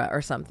opera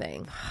or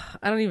something.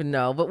 I don't even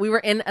know, but we were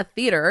in a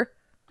theater,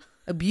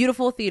 a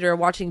beautiful theater,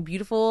 watching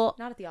beautiful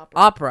Not at the opera.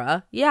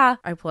 opera. Yeah.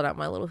 I pulled out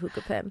my little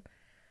hookah pen,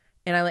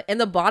 and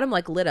the bottom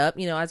like lit up,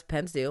 as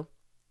pens do.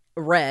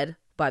 Red,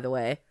 by the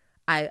way.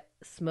 I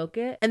smoke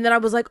it, and then I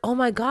was like, oh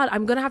my God,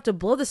 I'm gonna have to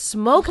blow the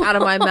smoke out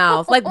of my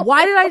mouth. Like,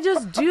 why did I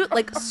just do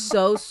like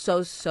so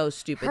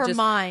stupid? Her Just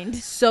mind.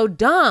 so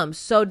dumb.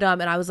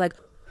 And I was like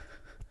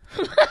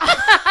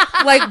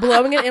like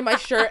blowing it in my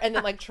shirt, and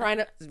then like trying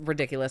to,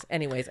 ridiculous.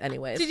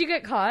 Anyways. Did you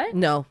get caught?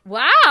 No.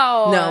 Wow.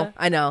 No,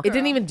 I know. It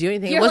didn't even do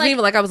anything. You're it wasn't like-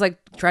 even like I was like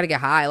trying to get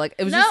high. Like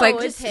it was just No,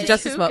 like it's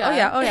just to smoke.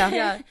 hookah. Oh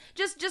yeah.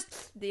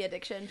 Just the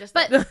addiction.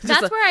 But the-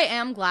 that's where I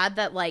am glad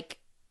that like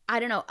I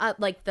don't know,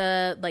 like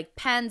the like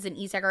pens and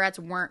e-cigarettes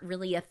weren't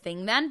really a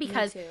thing then,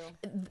 because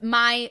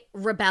my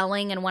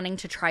rebelling and wanting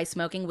to try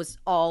smoking was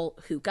all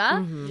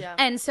hookah. Yeah.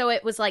 And so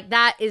it was like,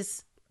 that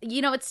is,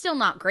 it's still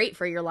not great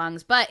for your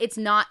lungs, but it's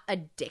not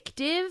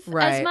addictive as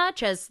Right.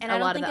 much as And a I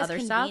don't lot of think the it's other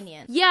stuff.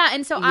 convenient. Yeah.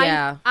 And so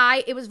Yeah.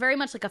 I it was very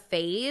much like a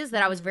phase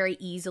that I was very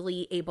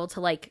easily able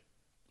to like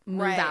move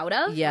Right. out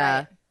of. Yeah.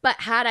 Right. But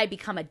had I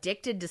become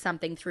addicted to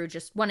something through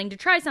just wanting to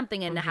try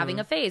something and having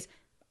a phase,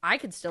 I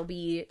could still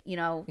be,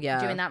 Yeah.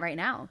 doing that right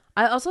now.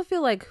 I also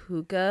feel like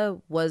hookah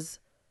was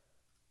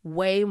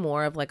way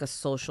more of like a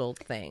social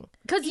thing.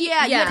 Because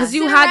Yeah. Because Sit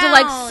you had to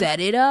like around. set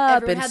it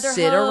up Everyone and had their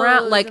sit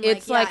around. hose Like and,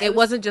 it's like, like yeah, it it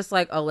wasn't just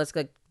like, oh, let's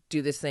like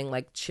do this thing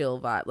like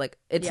chill vibe. Like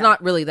it's Yeah.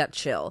 not really that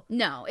chill.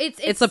 No, it's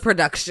It's a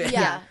production.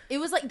 Yeah. It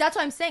was like, that's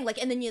what I'm saying. Like,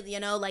 and then you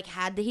like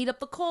had to heat up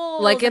the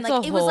coals. Like and, it's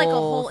like, a it was like a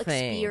whole whole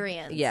thing.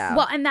 experience. Yeah.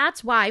 well, and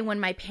that's why when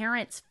my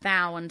parents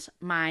found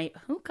my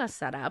hookah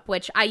setup,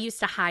 which I used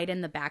to hide in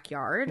the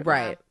backyard,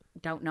 Right.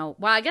 Don't know.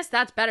 Well, I guess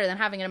that's better than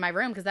having it in my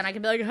room, because then I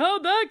can be like,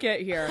 how'd that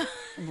get here?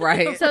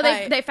 Right. So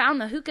Right. they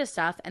found the hookah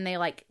stuff and they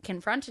like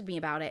confronted me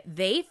about it.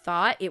 They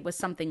thought it was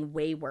something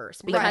way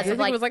worse because I of think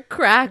like it was like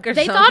crack or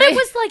they something. thought it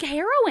was like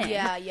heroin.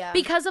 Yeah, yeah.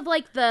 Because of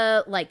like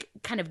the like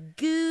kind of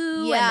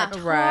goo Yeah. and the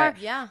tar. Right.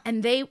 Yeah.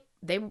 And they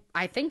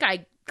I think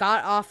I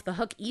got off the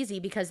hook easy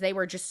because they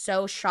were just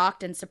so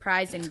shocked and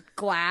surprised and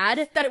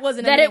glad That it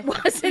wasn't that it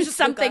anything. wasn't just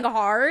something hookah.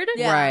 hard.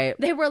 Yeah. Right.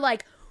 They were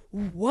like,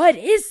 "What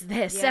is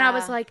this?" And I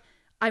was Yeah. like,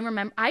 I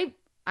remember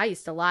I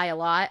used to lie a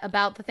lot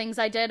about the things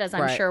I did, as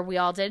I'm Right. sure we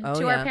all did Oh,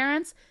 to yeah. our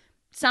parents.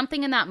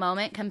 Something in that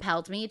moment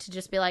compelled me to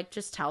just be like,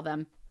 just tell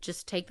them,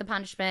 just take the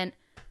punishment,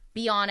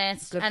 be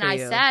honest. Good And for I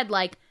you. said,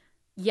 like,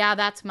 yeah,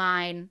 that's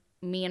mine.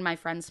 Me and my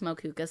friends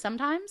smoke hookah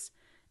sometimes.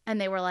 And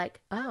they were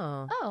like,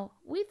 Oh. oh,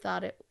 we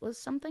thought it was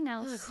something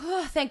else.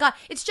 Oh, thank God.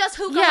 It's just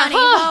hookah, Yeah. honey.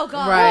 Oh,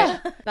 God.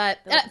 Right. But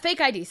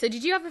fake ID. So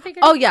did you have a fake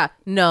ID? Oh yeah.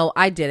 No,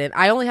 I didn't.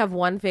 I only have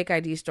one fake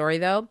ID story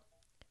though.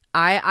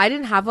 I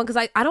didn't have one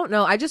because I don't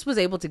know. I just was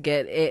able to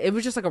get it. It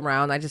was just like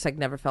around. I just like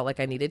never felt like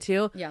I needed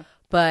to. Yeah.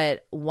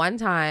 But one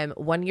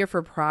year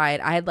for Pride,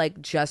 I had like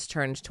just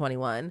turned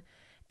 21,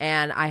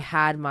 and I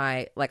had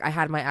my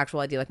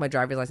actual ID, like my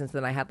driver's license.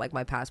 Then I had like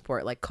my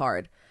passport, like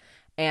card.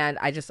 And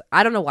I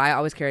don't know why I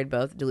always carried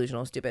both.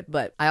 Delusional, stupid.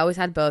 But I always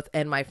had both.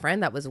 And my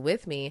friend that was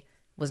with me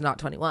was not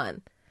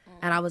 21.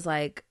 And I was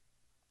like,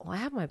 well, I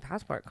have my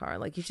passport card.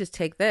 Like, you just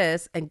take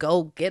this and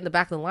go get in the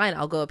back of the line.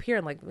 I'll go up here.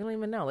 And like, we don't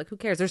even know. Like, who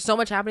cares? There's so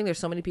much happening. There's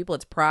so many people.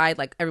 It's Pride.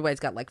 Like, everybody's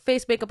got like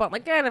face makeup on.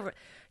 Like,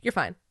 you're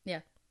fine.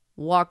 Yeah.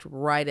 Walked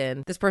right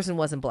in. This person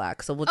wasn't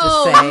black. So we'll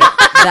just say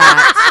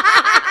that.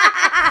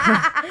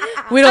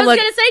 We I don't was look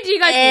going to say, do you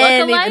guys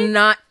look alike?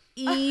 not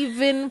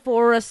even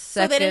for a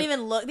So second. they didn't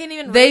even look. They didn't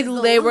even They raise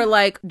the they look. were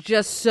like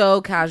just so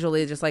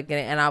casually just like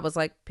getting, and I was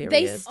like, period.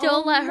 They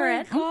still let her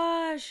in?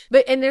 Gosh.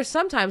 But and there's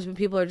sometimes when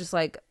people are just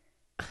like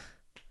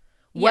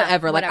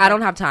whatever, like whatever. I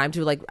don't have time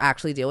to like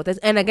actually deal with this.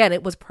 And again,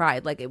 it was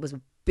Pride, like it was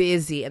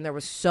busy and there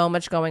was so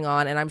much going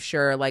on, and I'm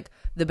sure like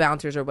the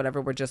bouncers or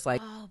whatever were just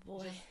like, Oh,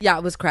 boy. yeah,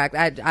 it was cracked.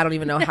 I don't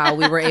even know how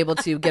we were able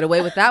to get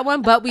away with that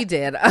one, but we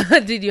did.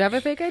 Did you have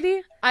a fake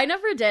ID? I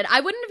never did. I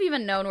wouldn't have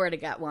even known where to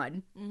get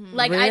one.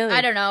 Like, Really?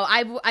 I don't know.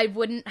 I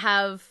wouldn't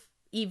have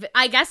even,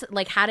 I guess,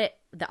 like, had it,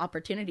 the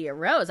opportunity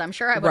arose, I'm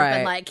sure I would have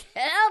been Right. like,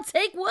 I'll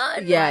take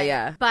one. Yeah, Like,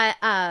 yeah.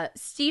 But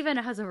Steven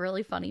has a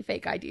really funny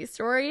fake ID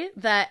story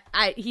that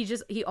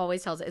he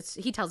always tells it.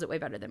 He tells it way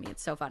better than me.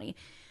 It's so funny.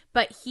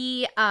 But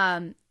he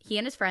and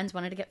his friends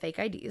wanted to get fake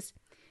IDs.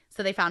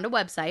 So they found a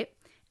website,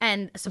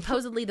 and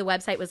supposedly the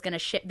website was going to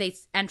ship, they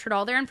entered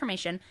all their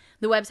information.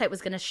 The website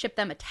was going to ship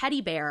them a teddy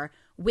bear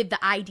with the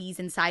IDs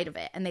inside of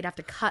it. And they'd have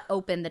to cut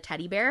open the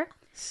teddy bear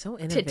So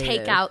to innovative.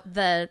 take out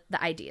the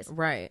IDs.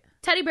 Right.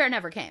 Teddy bear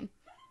never came.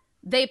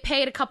 They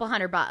paid a couple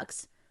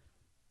 $100.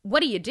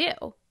 What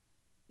do?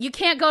 You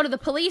can't go to the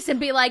police and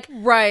be like,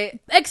 Right.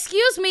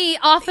 excuse me,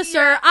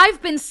 officer,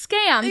 I've been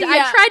scammed. Yeah.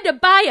 I tried to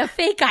buy a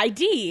fake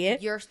ID.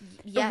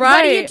 Yeah. Right.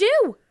 What do you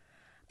do?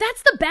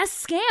 That's the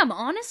best scam,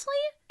 honestly.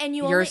 And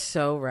you You're only,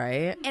 so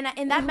right.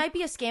 and that might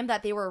be a scam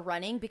that they were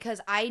running, because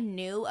I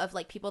knew of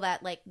like people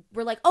that like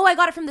were like, oh, I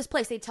got it from this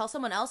place. They'd tell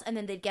someone else and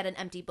then they'd get an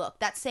empty book.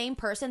 That same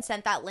person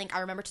sent that link, I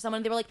remember, to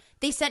someone. They were like,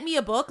 they sent me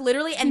a book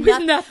literally and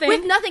With nothing.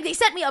 With nothing. They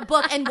sent me a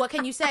book, and what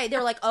can you say? They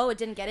were like, oh, it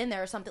didn't get in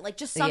there or something. Like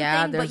just something,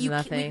 Yeah, but there's you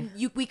nothing.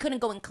 we couldn't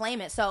go and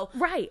claim it. So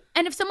Right.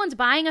 And if someone's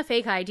buying a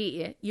fake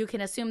ID, you can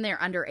assume they're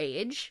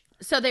underage.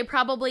 So they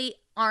probably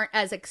aren't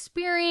as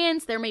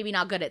experienced. They're maybe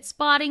not good at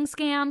spotting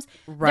scams.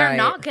 They're Right.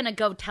 not going to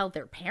go tell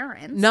their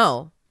parents.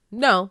 No.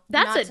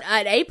 That's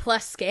an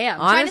A-plus scam.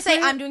 trying to say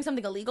Honestly? I'm doing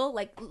something illegal,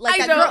 like I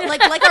that know. girl,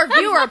 like our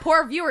viewer,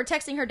 poor viewer,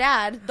 texting her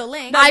dad the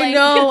link. I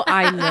know.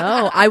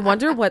 I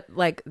wonder what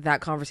like that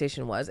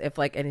conversation was, if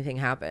like anything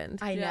happened.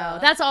 I know.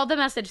 That's all the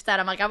message said.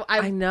 I'm like,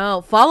 I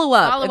know. Follow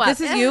up. Follow if up.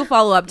 this is you,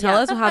 follow up. Tell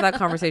us how that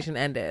conversation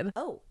ended.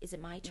 Oh, is it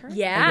my turn?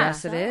 Yeah.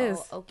 Yes, it is.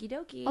 Okie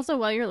dokie. Also,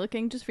 while you're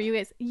looking, just for you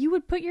guys, you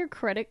would put your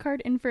credit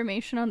card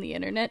information on the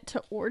internet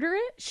to order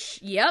it?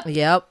 Yep.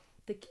 Yep.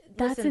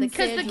 That's Listen, the insane.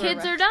 Because the were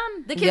kids right. are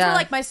dumb. The kids Yeah. were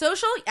like, my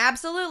social?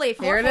 Absolutely.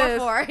 Here it is.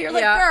 444. You're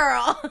like, Yeah.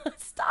 girl,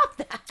 stop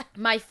that.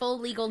 My full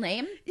legal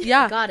name?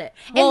 Yeah. Got it.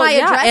 Well, my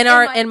yeah, address- and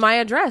and my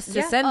address to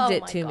Yeah. send Oh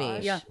it my to me.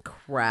 gosh. Yeah.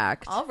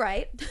 Cracked. All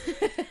right.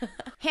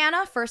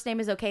 Hannah, first name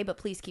is okay, but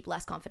please keep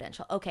less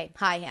confidential. Okay.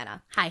 Hi,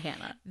 Hannah. Hi,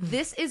 Hannah.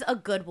 This is a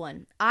good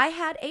one. I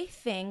had a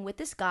thing with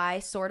this guy,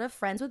 sort of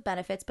friends with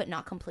benefits, but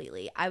not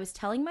completely. I was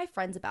telling my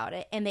friends about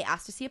it, and they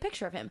asked to see a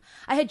picture of him.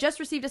 I had just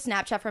received a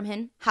Snapchat from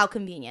him. How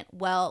convenient.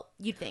 Well,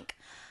 you'd think.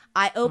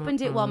 I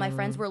opened it while my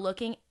friends were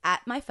looking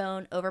at my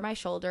phone over my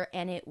shoulder,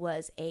 and it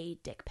was a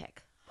dick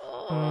pic.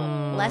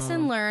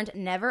 Lesson learned,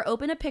 never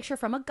open a picture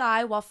from a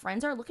guy while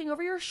friends are looking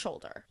over your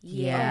shoulder.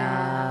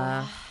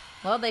 Yeah.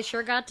 Well, they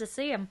sure got to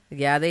see him.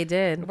 Yeah, they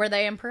did. Were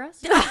they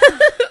impressed? They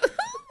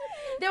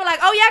were like,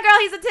 oh yeah, girl,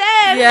 he's a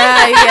 10.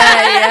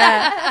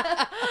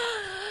 Yeah.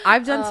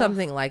 I've done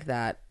something like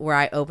that where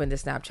I opened a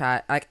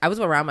Snapchat. Like I was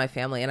around my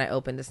family and I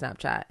opened a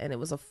Snapchat and it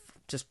was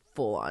just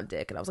full on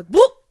dick and I was like,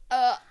 whoop,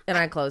 and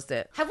I closed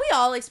it. Have we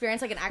all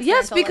experienced like an accident?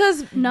 Yes,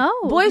 because No.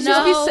 boys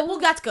just be. So, well,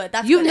 that's good.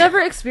 That's you've good. never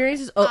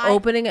experienced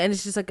opening and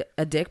it's just like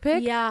a dick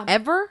pic. Yeah.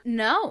 Ever?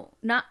 No,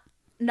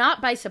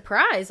 not by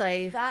surprise.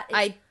 That is-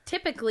 I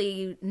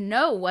typically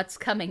know what's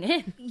coming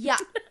in. Yeah.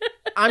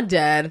 I'm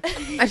dead.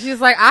 And she's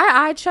like,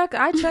 I check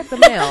the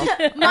mail.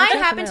 Mine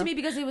happened to me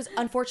because it was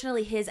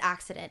unfortunately his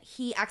accident.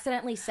 He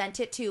accidentally sent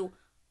it to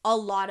a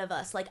lot of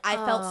us. Like I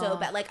felt so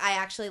bad. Like I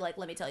actually let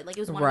me tell you, like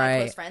it was one of my Right.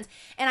 close friends.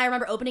 And I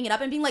remember opening it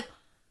up and being like,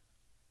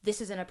 this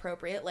is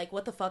inappropriate. Like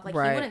what the fuck? Like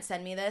Right. he wouldn't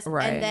send me this.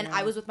 Right. And then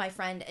I was with my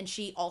friend and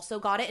she also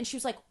got it and she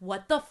was like,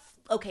 what the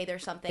okay,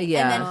 there's something.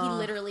 Yeah. And then he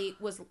literally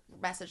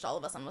messaged all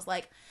of us and was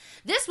like,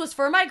 this was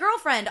for my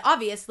girlfriend.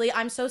 Obviously,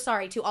 I'm so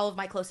sorry to all of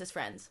my closest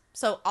friends.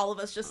 So all of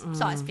us just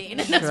saw his feed. And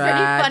that's pretty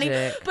funny.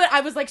 Tragic. But I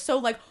was like, so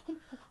like,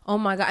 Oh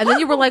my god! And then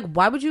you were like,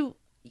 why would you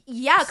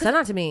yeah. 'cause send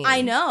that to me?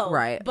 I know.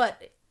 Right.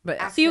 But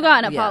So you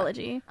got an Yeah.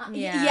 apology.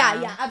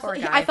 yeah,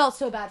 absolutely. Poor guy. I felt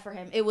so bad for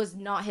him. It was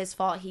not his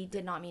fault. He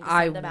did not mean to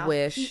I send them out.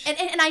 wish.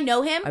 And I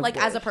know him I like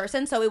as a wish.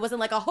 person, so it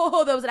wasn't like a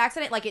that was an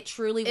accident. Like it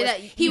truly was.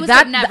 He was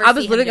that. never I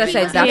was see him literally gonna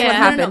doing say that. that's Yeah. what No,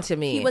 happened to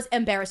me. He was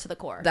embarrassed to the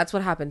core. That's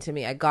what happened to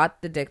me. I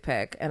got the dick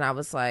pic and I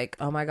was like,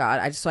 oh my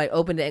god! So I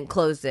opened it and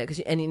closed it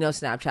and you know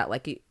Snapchat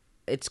like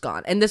it's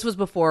gone. And this was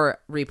before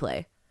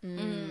replay.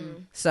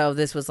 So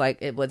this was like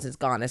it's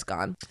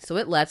gone. So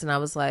it left and I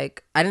was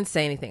like, I didn't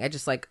say anything. I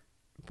just like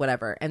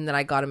whatever. And then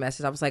I got a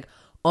message. I was like,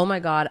 oh my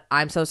god,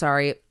 I'm so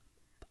sorry.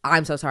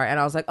 And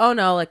I was like, oh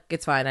no, like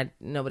it's fine.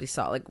 Nobody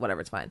saw, like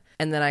whatever, it's fine.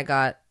 And then I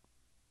got,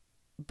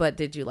 but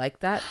did you like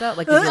that though?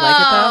 Like did you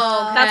like it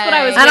though? That's what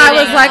I was And I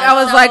waiting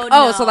was on. like,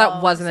 oh, no. so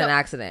that wasn't So- an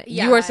accident.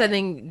 yeah. You were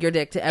sending your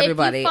dick to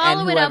everybody If you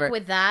follow and it whoever. up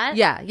with that,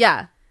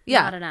 yeah.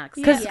 not an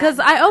accident. Because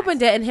Yeah, I not an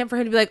opened it and for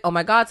him to be like, oh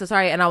my god, so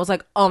sorry, and I was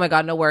like, oh my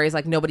god, no worries,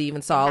 like nobody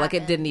even saw, like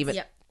it didn't even,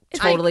 Yep.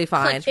 totally I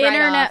fine. clicked right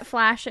Internet off.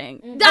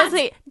 flashing. That's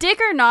dick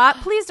or not,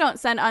 please don't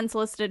send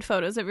unsolicited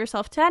photos of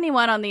yourself to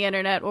anyone on the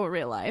internet or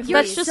real life.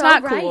 You're That's just so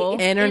not right. cool.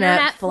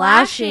 Internet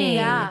flashing.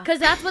 Yeah. Because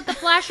that's what the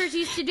flashers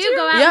used to do.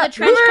 Go out Yeah. in the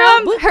trench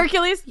Remember coat.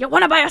 Hercules? You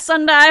want to buy a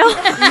sundial?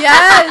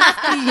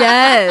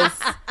 Yes.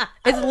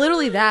 It's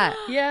literally that.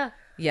 Yeah.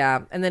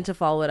 Yeah, and then to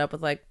follow it up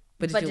with like,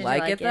 but did you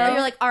like it So though?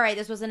 you're like, all right,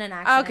 this wasn't an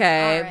accident.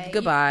 Okay, All right.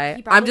 goodbye.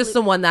 He I'm just the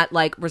probably- one that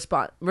like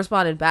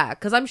responded back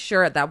because I'm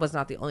sure that was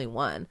not the only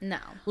one. No.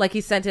 Like he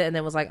sent it and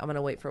then was like, I'm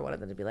gonna wait for one of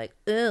them to be like,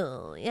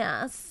 oh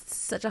yeah,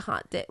 such a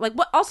hot dick. Like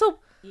what? Also,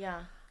 Yeah.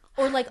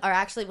 Or like, or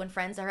actually, when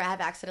friends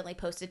have accidentally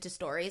posted to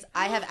stories,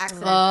 I have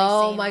accidentally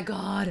oh seen my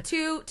god,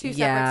 two separate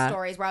Yeah.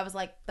 stories where I was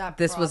like, that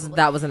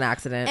that was an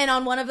accident. And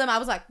on one of them, I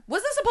was like,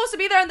 was this supposed to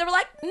be there? And they were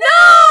like,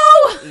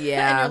 no!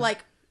 Yeah. And you're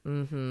like,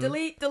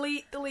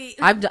 delete.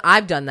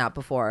 I've done that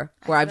before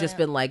where I've just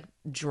been like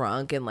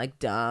drunk and like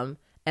dumb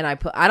and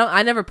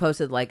I never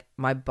posted like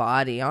my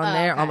body on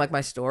there on like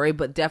my story,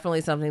 but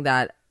definitely something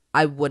that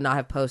I would not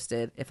have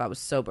posted if I was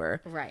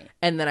sober. Right.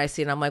 And then I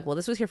see it and I'm like, well,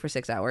 this was here for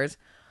 6 hours.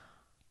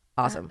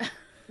 Awesome.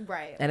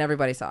 Right. And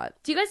everybody saw it.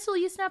 Do you guys still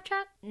use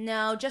Snapchat?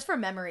 No, just for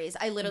memories.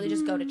 I literally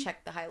just go to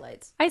check the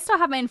highlights. I still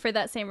have mine for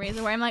that same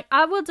reason where I'm like,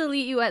 I will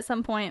delete you at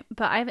some point,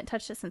 but I haven't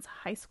touched it since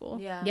high school.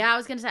 Yeah. Yeah, I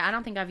was gonna say I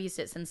don't think I've used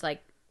it since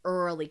like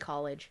early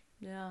college.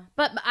 Yeah.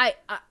 But I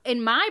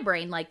in my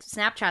brain, like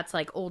Snapchat's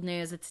like old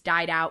news. It's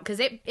died out because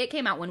it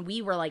came out when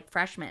we were like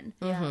freshmen,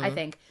 I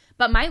think.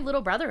 But my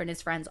little brother and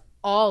his friends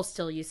all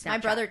still use Snapchat. My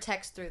brother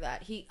texts through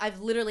that. I've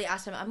literally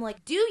asked him, I'm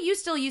like, do you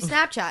still use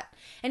Snapchat?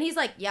 And he's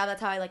like, yeah,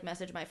 that's how I like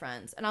message my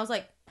friends. And I was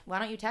like, why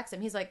don't you text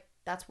him? He's like,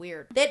 that's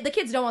weird. The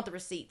kids don't want the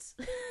receipts.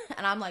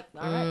 And I'm like,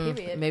 all right,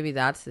 period. Maybe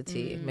that's the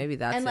tea. Maybe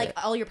that's And like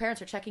it. all your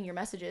parents are checking your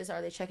messages.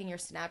 Are they checking your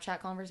Snapchat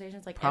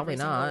conversations? Like Probably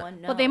every not. single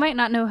one? No. Well, they might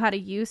not know how to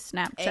use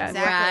Snapchat.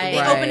 Exactly. Right. They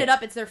Right. open it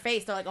up. It's their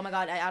face. They're like, oh my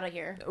God, out of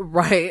here.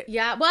 Right.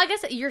 Yeah, well, I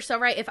guess you're so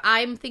right. If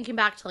I'm thinking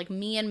back to like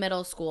me in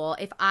middle school,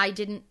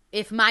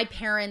 if my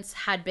parents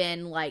had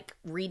been like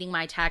reading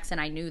my texts and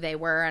I knew they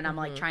were, and I'm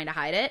like trying to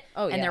hide it,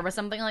 Oh, and yeah. there was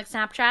something like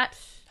Snapchat,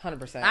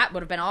 100%. that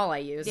would have been all I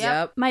used.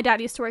 Yep. My dad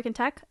used to work in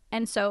tech,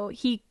 and so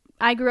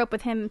I grew up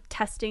with him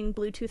testing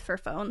Bluetooth for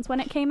phones when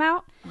it came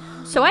out.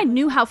 So I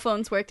knew how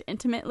phones worked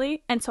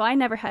intimately, and so I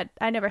never had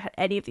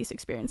any of these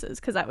experiences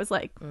because I was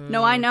like,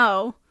 no, I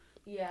know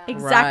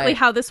exactly Right.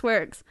 how this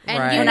works. And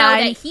Right. you And know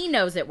I- that he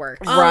knows it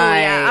works. Oh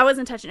Right. yeah, I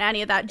wasn't touching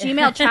any of that.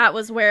 Gmail chat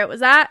was where it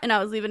was at, and I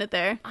was leaving it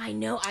there. I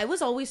know. I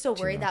was always so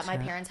worried that my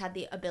parents had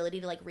the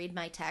ability to like read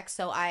my text.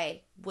 So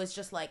I was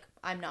just like,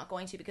 I'm not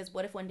going to, because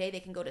what if one day they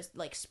can go to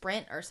like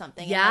Sprint or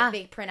something and Yeah. like,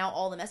 they print out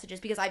all the messages,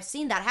 because I've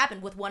seen that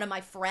happen with one of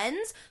my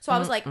friends. So I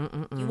was like,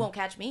 you won't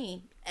catch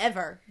me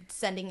ever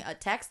sending a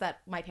text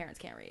that my parents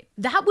can't read.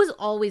 That was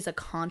always a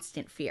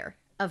constant fear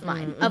of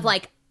mine. Of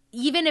like,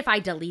 even if I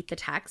delete the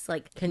text,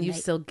 like, Can you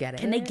still get it?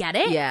 Can they get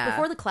it? Yeah.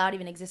 Before the cloud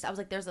even existed, I was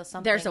like, there's a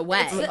something. There's a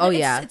way. Oh,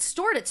 yeah. It's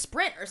stored at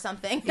Sprint or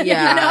something.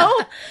 Yeah. You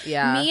know?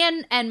 Yeah.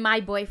 Me and my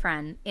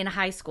boyfriend in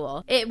high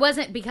school, it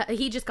wasn't because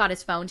he just got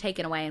his phone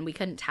taken away and we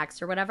couldn't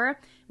text or whatever.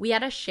 We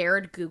had a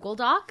shared Google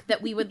Doc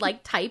that we would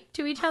like type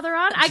to each other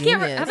on. I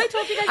can't Genius. have I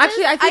told you guys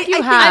Actually, this? I think you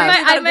I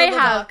have. got I a may Google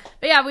have. Doc.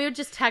 But yeah, we would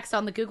just text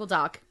on the Google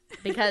Doc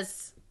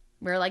because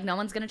we're like, no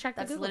one's gonna check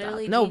the That's Google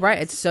literally Doc. No, genius. right.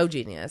 It's so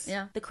genius.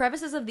 Yeah. The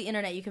crevices of the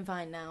internet you can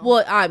find now.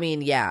 Well, I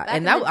mean, yeah. Back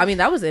And in the-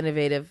 that was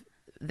innovative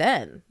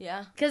then.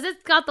 yeah. Because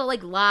it's got the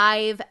like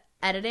live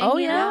editing. Oh,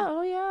 you yeah. know?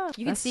 Oh, yeah. You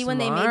can That's see when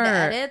they made the smart.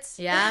 edits.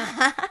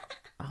 Yeah.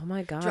 Oh,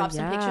 my God. Drop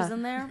some yeah. pictures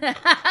in there.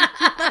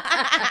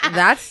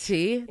 That's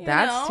tea.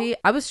 That's know? tea.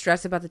 I was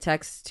stressed about the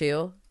texts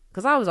too,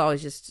 because I was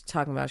always just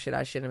talking about shit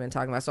I shouldn't have been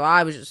talking about. So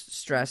I was just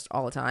stressed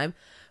all the time.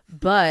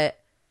 But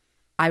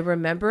I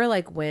remember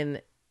like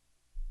when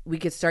we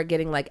could start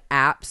getting like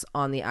apps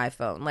on the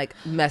iPhone, like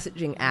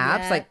messaging apps,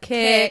 Yeah, like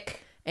Kik, Kik.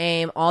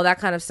 AIM, all that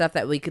kind of stuff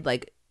that we could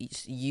like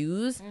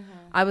use.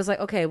 I was like,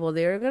 okay, well,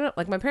 they're gonna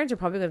like my parents are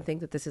probably gonna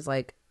think that this is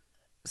like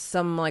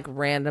some like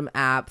random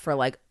app for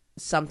like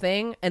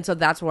something, and so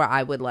that's where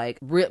I would like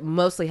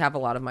mostly have a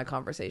lot of my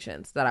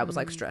conversations that I was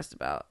like stressed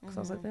about, because I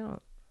was like, they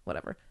don't,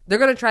 whatever, they're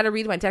gonna try to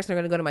read my text, and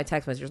they're gonna go to my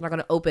text messages, they're not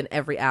gonna open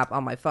every app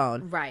on my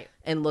phone Right.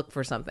 and look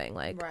for something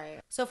like Right.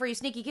 So for you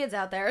sneaky kids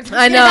out there,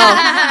 I know.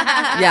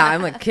 Yeah,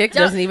 I'm like, Kik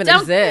doesn't even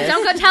exist.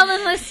 Don't go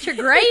telling this to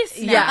Grace.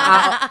 now.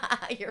 Yeah.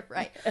 you're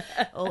right.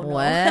 Oh no.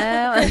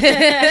 Well.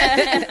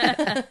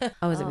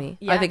 Oh, is it me?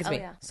 yeah. I think it's Oh, me.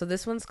 yeah. So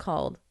this one's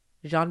called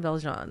Jean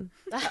Valjean.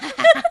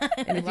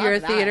 And if you're a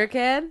that. theater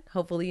kid,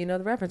 hopefully you know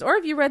the reference. Or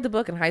if you read the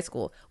book in high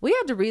school. We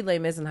had to read Les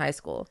Mis in high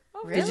school.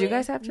 Did you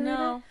guys have to read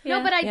it?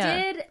 No, but I Yeah.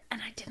 did,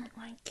 and I didn't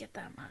like it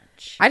that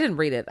much. I didn't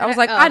read it. I was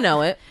like, I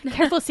know it.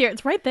 Careful, Sierra,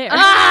 it's right there.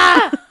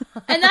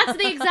 And that's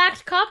the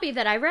exact copy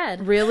that I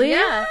read. Really?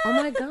 Yeah. Oh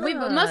my God.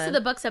 Most of the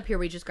books up here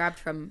we just grabbed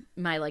from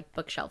my like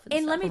bookshelf. And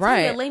And stuff. let me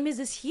Right. tell you, Les Mis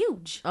is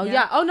huge. Oh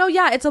yeah. Oh no,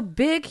 yeah. It's a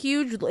big,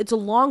 huge, it's a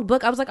long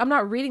book. I was like, I'm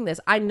not reading this.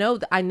 I know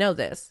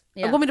this.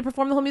 Yeah. You want me to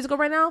perform the whole musical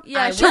right now?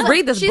 Yeah, I should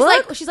read this she's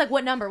book. Like, she's like,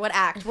 what number? What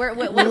act? Where?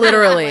 What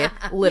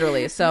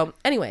literally. So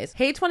anyways,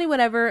 hey 20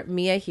 whatever,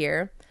 Mia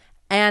here.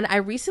 And I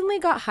recently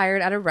got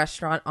hired at a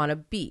restaurant on a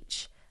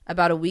beach.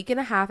 About a week and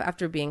a half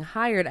after being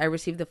hired, I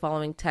received the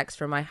following text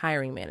from my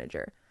hiring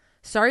manager.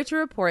 Sorry to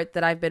report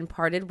that I've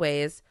parted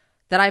ways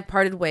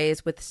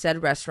with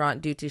said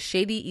restaurant due to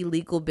shady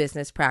illegal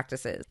business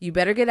practices. You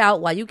better get out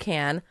while you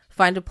can.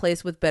 Find a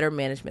place with better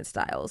management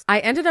styles. I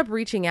ended up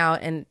reaching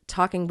out and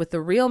talking with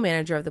the real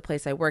manager of the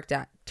place I worked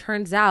at.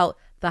 Turns out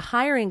the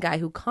hiring guy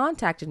who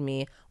contacted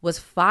me was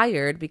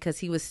fired because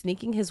he was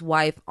sneaking his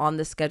wife on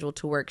the schedule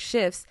to work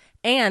shifts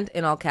and,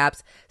 in all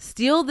caps,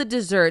 steal the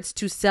desserts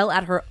to sell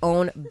at her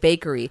own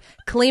bakery,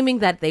 claiming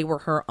that they were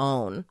her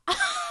own.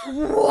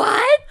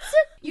 What?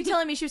 You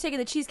telling me she was taking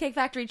the Cheesecake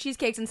Factory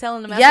cheesecakes and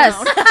selling them? As Yes. her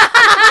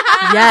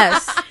own?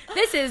 Yes.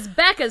 This is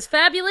Becca's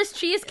Fabulous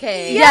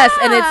Cheesecake. Yes,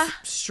 and it's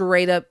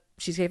straight up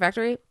Cheesecake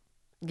Factory.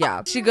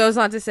 Yeah. She goes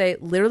on to say,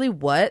 literally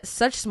what?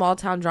 Such small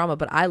town drama,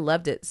 but I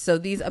loved it. So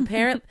these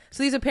apparent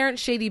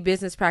shady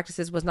business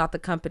practices was not the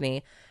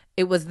company.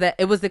 It was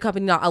the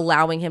company not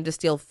allowing him to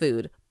steal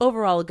food.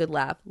 Overall, a good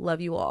laugh.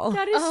 Love you all.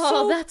 That is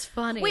that's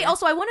funny. Wait,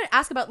 also, I wanted to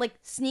ask about like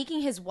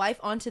sneaking his wife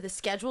onto the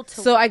schedule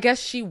to. So I guess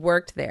she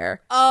worked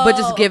there, but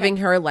just giving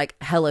her like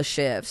hella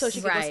shifts, so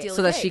she could go Right. steal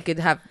so the that she cake. could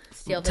have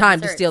Steal the time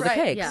to desserts. steal the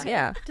Right, cakes.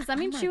 Yeah. Does that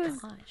mean she was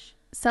Gosh.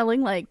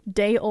 selling like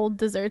day-old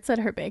desserts at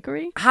her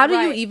bakery? How do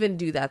you Right. even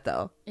do that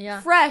though? Yeah.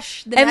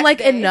 fresh the And next like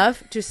day.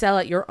 enough to sell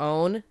at your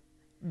own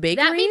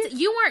bakery? That means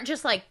you weren't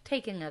just like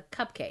taking a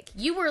cupcake.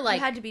 You were You like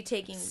had to be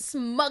taking.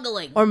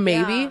 smuggling. Or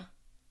maybe Yeah.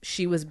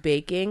 she was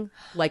baking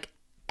like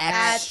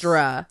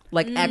extra,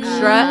 and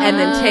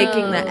then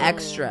taking the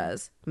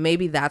extras.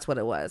 Maybe that's what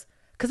it was.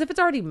 Because if it's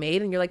already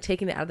made and you're like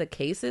taking it out of the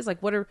cases, like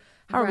how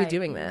are we Right.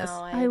 doing this?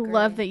 No, I agree.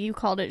 love that you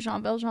called it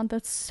Jean Valjean.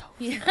 That's so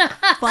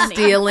funny.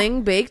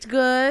 Stealing baked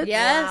goods.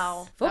 Yes.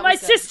 Wow. For That my was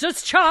good.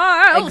 sister's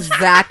child.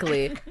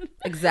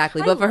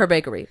 Exactly. But for her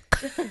bakery.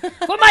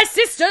 For my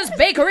sister's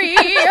bakery.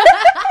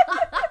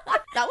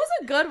 That was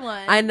a good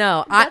one. I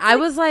know. That's, I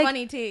was like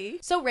funny tea.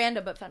 So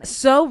random but funny.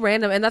 so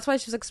random, and that's why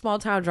she's like small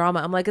town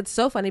drama. I'm like, it's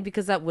so funny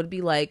because that would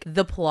be like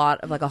the plot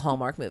of like a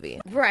Hallmark movie.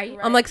 Right.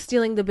 I'm like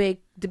stealing the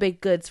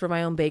baked goods for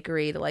my own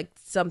bakery to like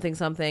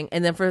something,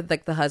 and then for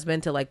like the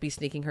husband to like be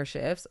sneaking her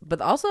shifts.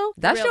 But also,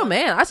 that's your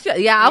man. I was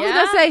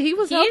gonna say he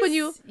was helping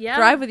you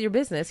thrive with your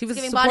business. He was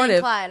Giving Bonnie and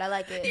supportive. Clyde. I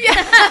like it.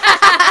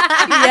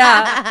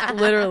 Yeah,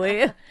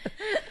 literally.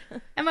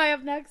 Am I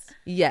up next?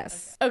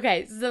 Yes,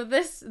 Okay, so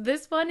this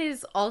one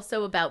is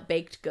also about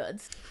baked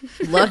goods.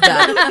 love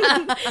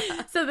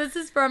that. So this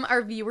is from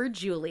our viewer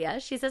Julia.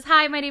 She says,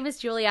 "Hi, my name is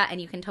Julia, and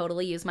you can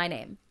totally use my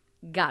name."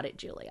 Got it,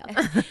 Julia.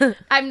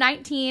 I'm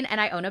 19 and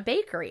I own a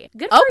bakery.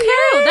 Good for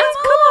you. That's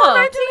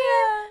cool.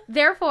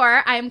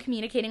 Therefore, I am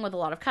communicating with a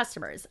lot of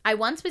customers. I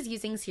once was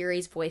using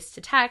Siri's voice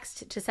to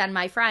text to send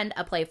my friend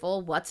a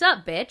playful "What's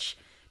up, bitch?"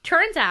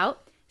 Turns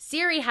out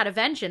Siri had a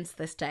vengeance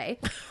this day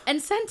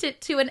and sent it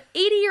to an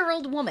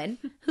 80-year-old woman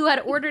who had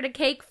ordered a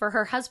cake for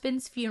her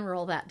husband's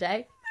funeral that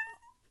day.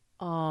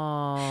 Oh,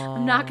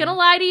 I'm not going to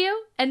lie to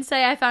you and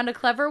say I found a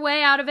clever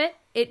way out of it.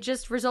 It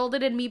just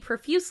resulted in me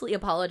profusely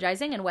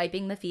apologizing and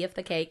wiping the fee of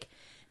the cake.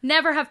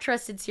 Never have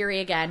trusted Siri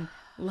again.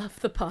 Love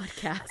the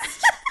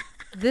podcast.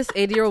 this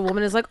 80-year-old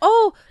woman is like,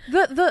 oh,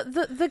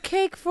 the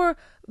cake for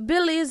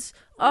Billy's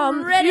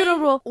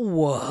funeral.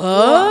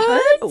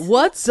 What?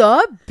 What's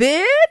up,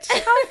 bitch?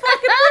 How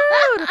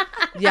fucking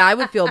rude. Yeah, I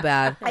would feel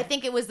bad. I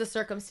think it was the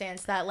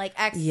circumstance that like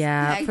ex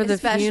For the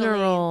especially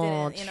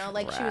funeral. didn't,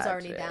 like she was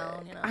already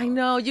down. I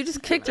know. You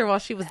just kicked her while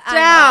she was I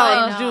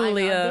down, know,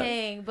 Julia.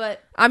 Dang,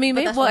 but I mean, but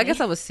maybe. that's Well, I funny. guess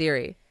that was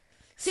Siri.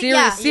 Siri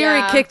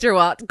yeah. kicked her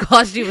while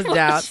she was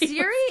down.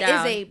 Siri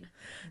down. is a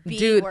B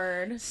Dude,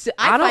 word.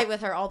 I I don't- fight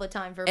with her all the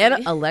time for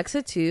And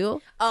Alexa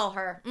too.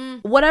 her.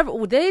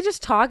 Whatever. They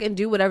just talk and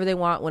do whatever they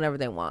want whenever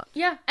they want.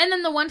 Yeah. And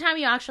then the one time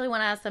you actually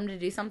want to ask them to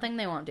do something,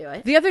 they won't do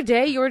it. The other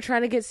day, you were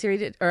trying to get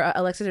Siri or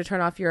Alexa to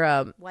turn off your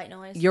White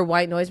noise. your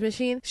white noise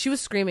machine. She was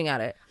screaming at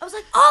it. I was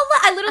like,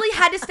 I literally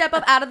had to step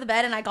up out of the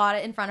bed and I got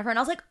it in front of her and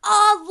I was like,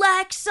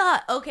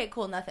 Alexa. Okay,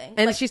 cool, nothing.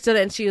 And Like, she stood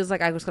and she was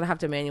like, I was going to have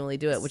to manually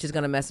do it, which is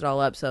going to mess it all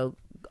up. So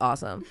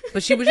awesome.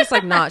 But she was just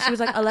like, not. She was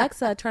like,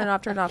 Alexa, turn it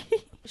off, turn it off.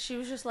 she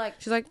was just like,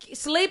 She's like,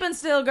 sleeping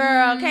still,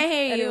 girl. Can't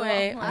hear you.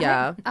 anyway. Like,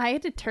 Yeah. I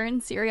had to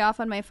turn Siri off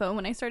on my phone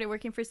when I started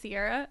working for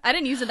Sierra. I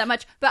didn't use it that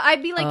much, but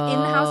I'd be like in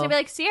the house and I'd be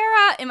like,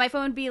 Sierra, and my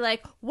phone would be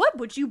like, what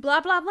would you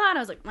blah, blah, blah. And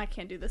I was like, I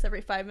can't do this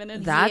every 5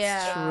 minutes. That's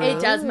Yeah. true.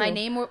 It does. My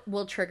name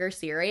will trigger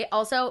Siri.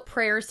 Also,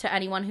 prayers to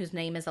anyone whose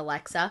name is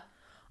Alexa.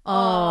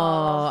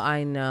 Oh,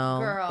 I know.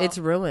 Girl. It's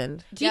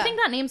ruined. Do you Yeah. think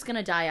that name's going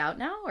to die out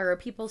now? Or are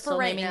people still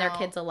right naming their now.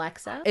 kids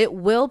Alexa? It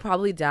will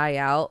probably die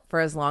out for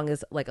as long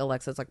as like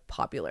Alexa's like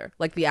popular,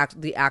 like the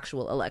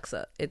actual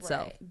Alexa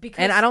itself. Right. Because-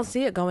 And I don't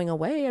see it going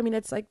away. I mean,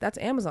 it's like that's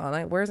Amazon.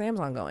 Like, where's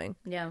Amazon going?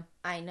 Yeah.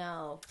 I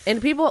know.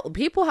 And people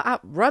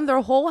run their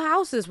whole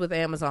houses with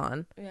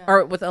Amazon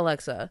or with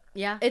Alexa.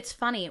 Yeah. It's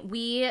funny.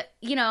 We,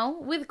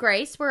 with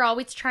Grace, we're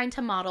always trying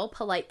to model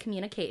polite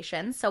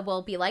communication. So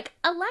we'll be like,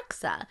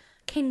 Alexa,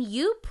 can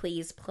you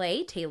please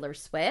play Taylor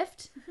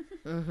Swift?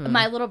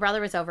 My little brother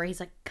was over. He's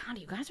like, God,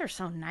 you guys are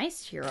so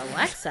nice to your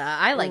Alexa.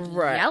 I like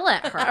yell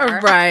at her.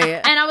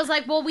 Right. And I was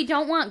like, well, we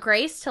don't want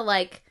Grace to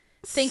like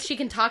think she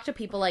can talk to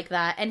people like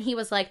that. And he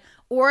was like,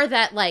 or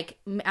that like,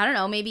 I don't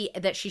know, maybe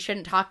that she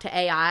shouldn't talk to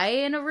AI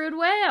in a rude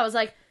way. I was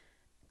like,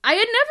 I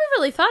had never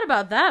really thought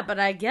about that, but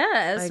I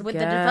guess with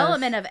the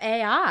development of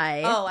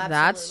AI, Oh, absolutely.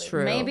 That's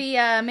true.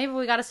 maybe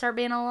we got to start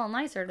being a little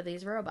nicer to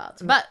these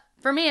robots. But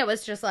for me, it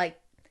was just like,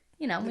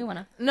 we want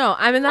to No,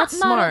 I mean that's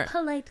smart.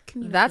 polite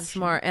communication. That's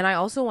smart. And I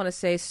also want to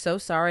say so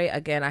sorry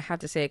again. I have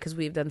to say it because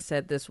we've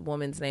said this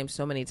woman's name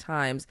so many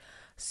times.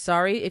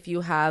 Sorry if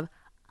you have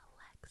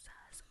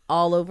Alexas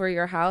all over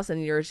your house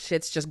and your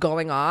shit's just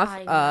going off.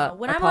 I know.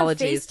 When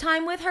apologies. I'm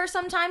on FaceTime with her,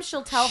 sometimes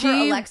she'll tell her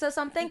She- Alexa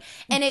something,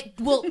 and it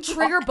will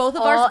trigger both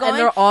of ours going. And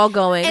they're all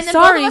going. And then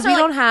both Sorry, of us we are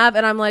don't like- have.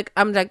 And I'm like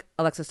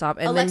Alexa, stop.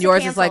 And Alexa then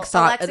yours cancel. is like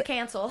stop. Alexa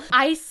cancel.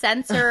 I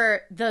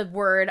censor the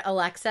word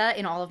Alexa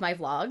in all of my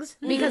vlogs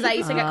because I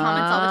used to get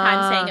comments all the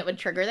time saying it would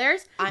trigger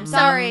theirs. I'm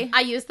sorry.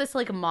 I use this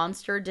like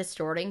monster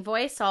distorting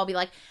voice, so I'll be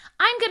like,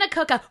 I'm going to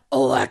cook a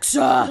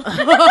Alexa.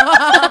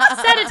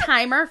 Set a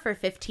timer for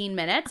 15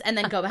 minutes and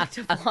then go back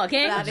to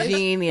vlogging. That is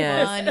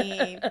genius.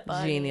 Funny.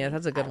 Genius.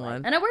 That's a good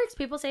one. And it works.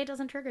 People say it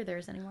doesn't trigger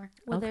theirs anymore.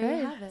 Well, there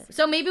you have it.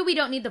 So maybe we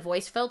don't need the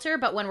voice filter,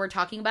 but when we're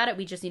talking about it,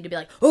 we just need to be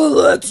like,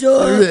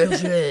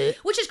 Alexa.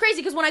 Which is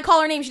crazy because when I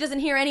call her name, she doesn't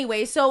hear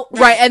anyway. So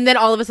Right, and then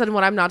all of a sudden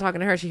when I'm not talking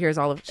to her, she hears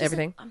all of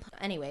everything.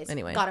 Anyways,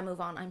 Anyway. gotta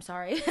move on. I'm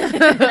sorry.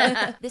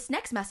 This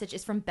next message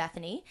is from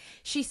Bethany.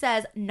 She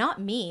says,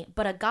 not me,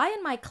 but a guy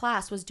in my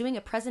class was doing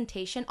a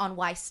presentation on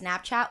why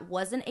Snapchat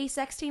wasn't a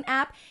sexting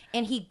app,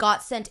 and he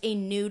got sent a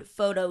nude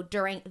photo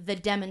during the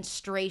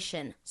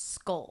demonstration.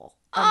 Skull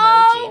emoji.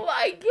 oh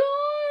my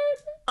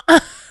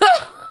God.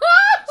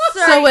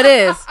 So it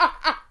is.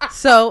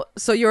 So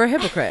you're a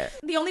hypocrite.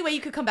 The only way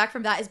you could come back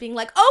from that is being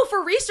like, oh,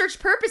 for research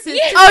purposes.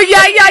 Oh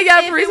yeah.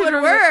 If For it would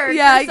reason- work.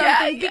 Yeah, or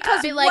something. yeah.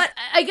 Because Be like,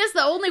 I guess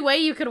the only way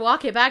you could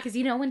walk it back is,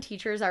 when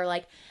teachers are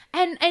like,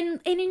 and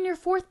in your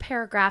fourth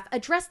paragraph,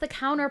 address the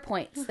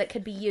counterpoints that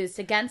could be used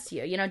against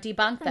you,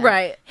 debunk them.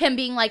 Right. Him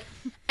being like,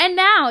 and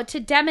now to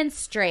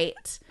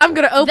demonstrate. I'm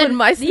gonna open Then-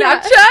 my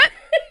yeah. Snapchat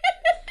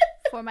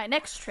For my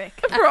next trick.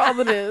 for all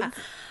the nudes.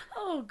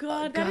 Oh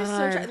God, that is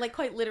so like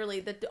quite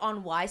literally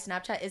on why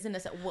Snapchat isn't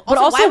a. But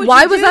also, would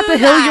why you was do that the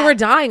hill you that? were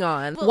dying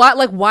on?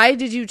 Why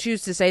did you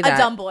choose to say A that?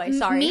 dumb boy.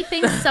 Sorry. Me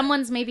thinks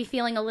someone's maybe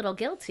feeling a little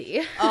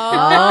guilty.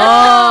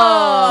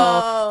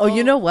 Oh,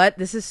 you know what?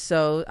 This is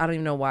so, I don't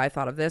even know why I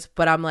thought of this,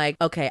 but I'm like,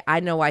 okay, I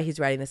know why he's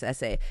writing this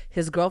essay.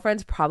 His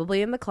girlfriend's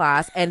probably in the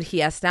class and he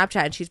has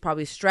Snapchat and she's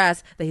probably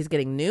stressed that he's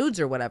getting nudes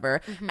or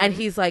whatever. And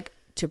he's like,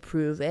 to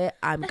prove it,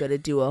 I'm going to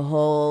do a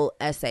whole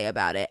essay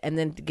about it and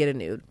then get a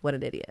nude. What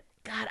an idiot.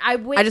 God, I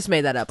wish I just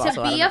made that up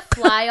also. to be a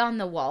fly on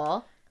the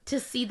wall to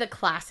see the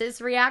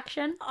class's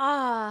reaction.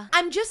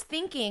 I'm just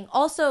thinking.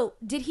 Also,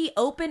 did he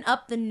open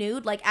up the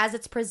nude like as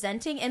it's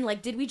presenting, and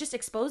like did we just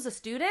expose a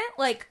student?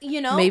 Like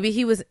Maybe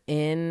he was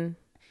in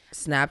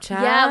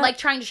Snapchat. Yeah, like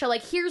trying to show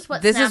like here's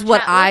what this Snapchat is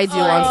what I looks do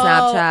like. on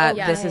Snapchat.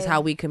 okay. This is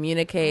how we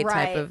communicate.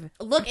 Type of.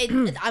 Look,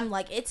 I'm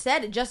like it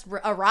said it just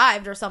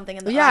arrived or something,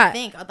 and Yeah. I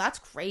think that's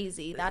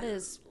crazy. That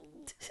is.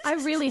 I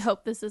really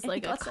hope this is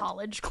like a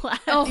college class.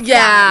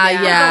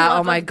 Yeah.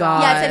 Oh my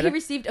god. Yeah, it said he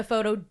received a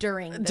photo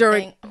during the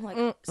thing. I'm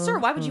like, sir,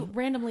 why would you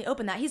randomly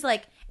open that? He's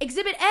like,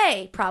 Exhibit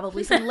A,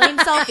 probably some lame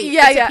selfie.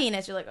 Yeah, It's yeah. a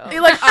penis. You're like, oh.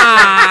 You're like,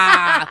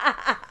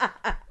 ah.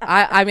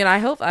 I mean, I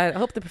hope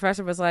the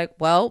professor was like,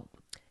 well,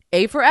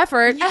 A for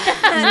effort.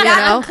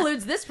 that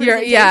includes this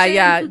presentation.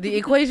 Yeah. The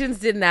equations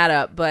didn't add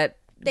up, but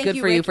good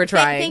for you Rick. for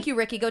trying. Thank you,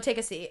 Ricky. Go take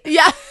a seat.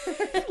 Yeah,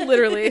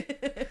 literally.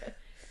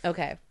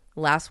 Okay,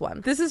 last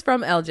one. This is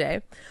from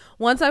LJ.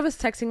 Once I was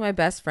texting my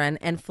best friend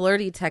and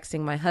flirty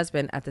texting my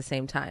husband at the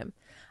same time.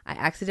 I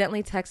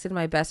accidentally texted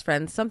my best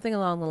friend something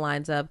along the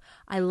lines of,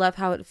 I love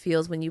how it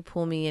feels when you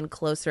pull me in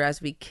closer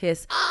as we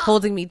kiss,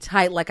 holding me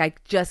tight like I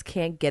just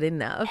can't get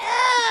enough. If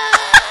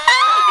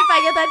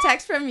I get that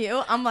text from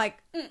you, I'm like,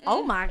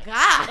 oh my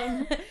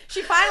God.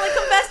 She finally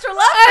confessed her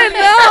love for me.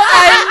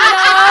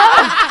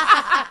 I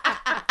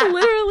know.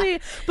 Literally.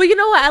 But you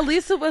know what? At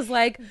least it was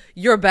like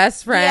your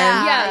best friend.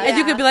 Yeah, And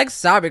you could be like,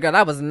 sorry, girl,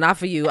 that was not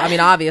for you. I mean,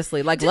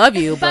 obviously, like, love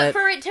you, But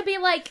but for it to be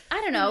like,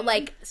 I don't know,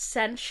 like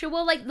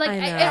sensual, like I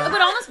know. it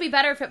would almost be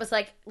better if it was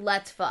like,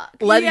 let's fuck.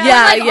 Like,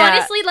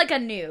 honestly, like a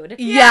nude.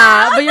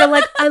 Yeah, but you're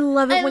like, I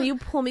love it when you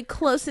pull me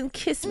close and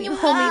kiss me,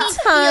 hold me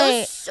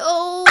tight.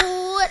 So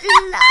loved.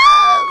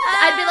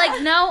 I'd be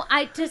like, no,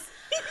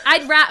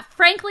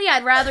 frankly,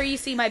 I'd rather you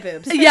see my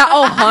boobs. Yeah,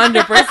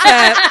 100%.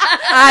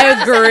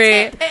 I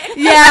agree.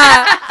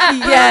 Yeah,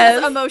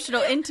 yes.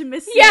 Emotional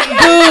intimacy.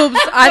 Boobs.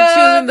 I'm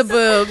choosing the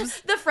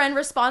boobs. The friend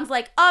responds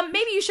like,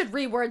 maybe you should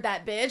reword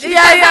that, bitch.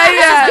 Yeah.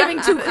 This is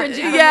giving too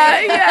cringy. for me.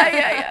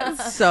 Yeah.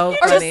 So Or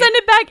funny. just send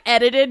it back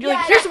edited. You're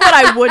like, here's what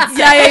I would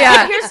say.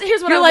 Yeah.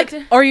 Here's what You're I like,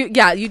 would. or you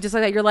just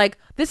like that. You're like,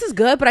 this is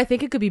good, but I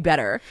think it could be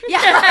better. Yeah,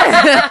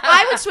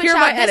 I would switch Here are out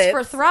my this edits.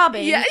 for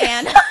throbbing. Yeah.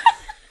 And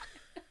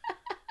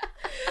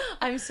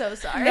I'm so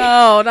sorry.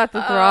 No, not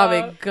the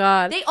throbbing.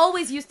 God, They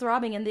always use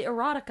throbbing in the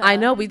erotica. I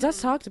know. We just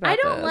talked about. I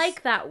don't this.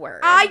 like that word.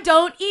 I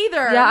don't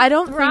either. Yeah, I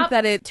don't think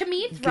that it. To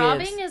me,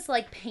 throbbing is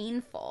like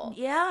painful.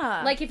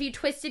 Yeah. Like if you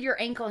twisted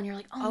your ankle and you're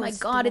like, oh my it's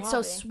god, it's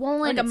so throbbing.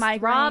 swollen, Like a it's migraine.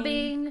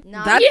 throbbing.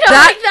 No. That, You don't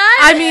that, like that?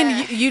 I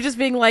mean, you just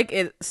being like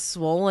it's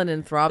swollen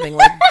and throbbing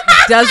like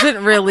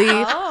doesn't really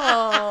like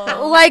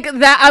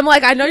that. I'm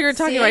like, I know you're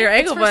talking about your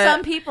ankle, it's for but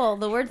some people.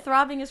 The word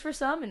throbbing is for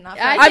some and not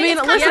for I I think mean,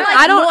 it's kinda listen,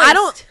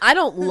 like I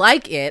don't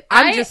like it.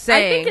 I'm just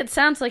saying. I think it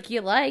sounds like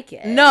you like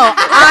it. No,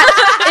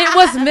 it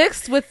was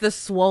mixed with the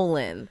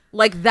swollen,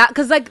 like that,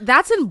 because like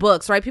that's in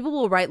books, right? People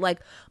will write like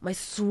my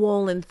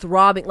swollen,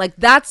 throbbing, like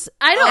that's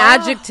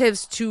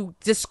adjectives to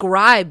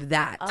describe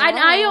that. And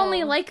I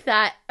only like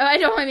that. I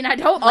don't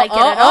like it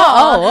at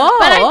all.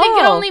 But I think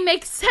it only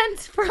makes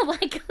sense for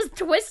like a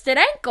twisted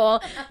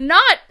ankle,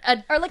 not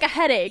a Or like a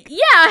headache.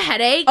 yeah a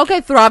headache.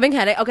 Okay, throbbing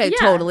headache. Okay, Yeah.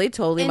 totally.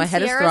 In My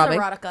head is Sierra's throbbing.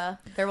 erotica,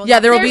 there will Yeah,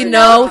 there will be There's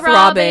no no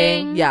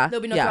throbbing. throbbing. Yeah,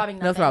 There'll be no yeah, throbbing,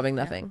 no nothing. throbbing,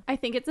 Yeah. nothing. I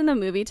think it's in the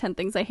movie 10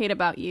 Things I Hate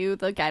About You.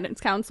 The guidance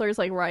counselor is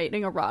like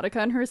writing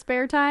erotica in her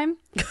spare time.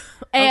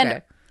 And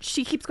Okay.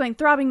 she keeps going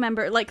throbbing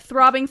member, like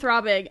throbbing,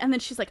 and then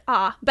she's like,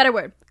 better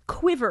word,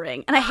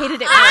 quivering, and I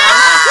hated it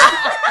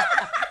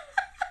more.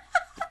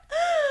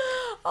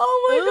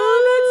 Oh my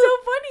god, that's so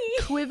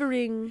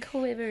funny.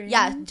 Quivering.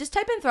 Yeah, just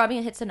type in throbbing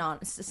and hit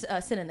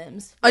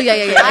synonyms. Oh yeah,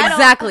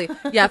 exactly.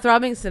 Yeah,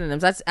 throbbing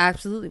synonyms. That's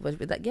absolutely what.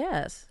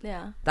 Yes.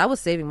 Yeah. That was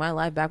saving my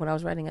life back when I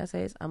was writing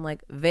essays. I'm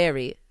like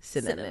very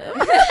synonym.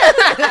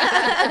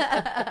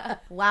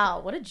 Wow,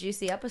 what a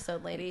juicy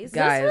episode, ladies.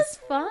 Guys, This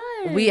was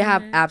fun. we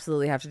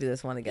absolutely have to do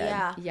this one again.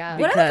 Yeah. Because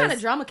What other kind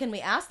of drama can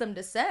we ask them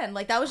to send?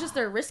 Like, that was just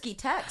their risky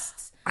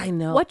texts. I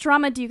know. What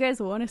drama do you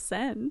guys want to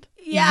send?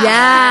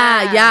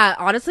 Yeah.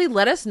 Honestly,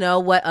 let us know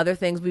what other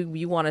things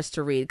you want us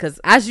to read, because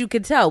as you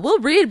can tell, we'll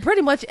read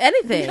pretty much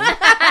anything.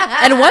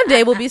 And one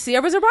day we'll be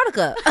Sierra's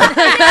erotica.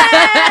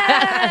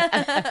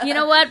 You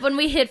know what? When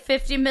we hit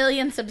 50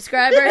 million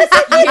subscribers,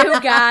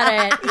 you got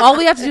it. All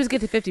we have to do is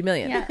get to 50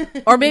 million. Yeah.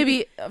 Or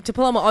maybe to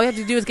Paloma, all you have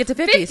to do is get to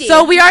 50. 50.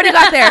 So we already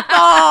got there.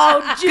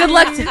 Oh, Good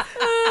luck to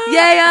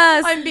yay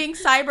us. I'm being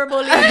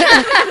cyberbullied.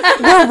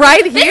 We're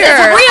right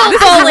here.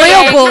 This is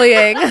real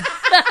bullying.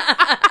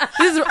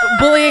 This is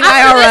bullying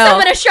After this, I'm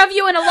IRL. gonna shove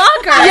you in a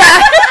locker.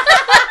 Yeah.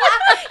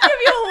 Give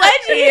you a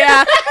wedgie.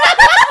 Yeah.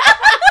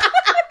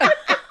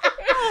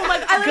 Oh my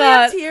god, I literally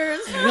God. have tears.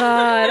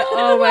 God.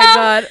 Oh my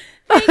God.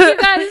 Thank you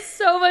guys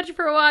so much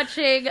for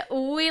watching.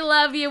 We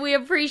love you. We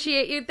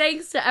appreciate you.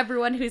 Thanks to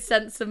everyone who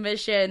sent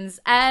submissions.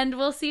 And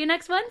we'll see you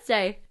next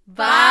Wednesday.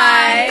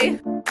 Bye.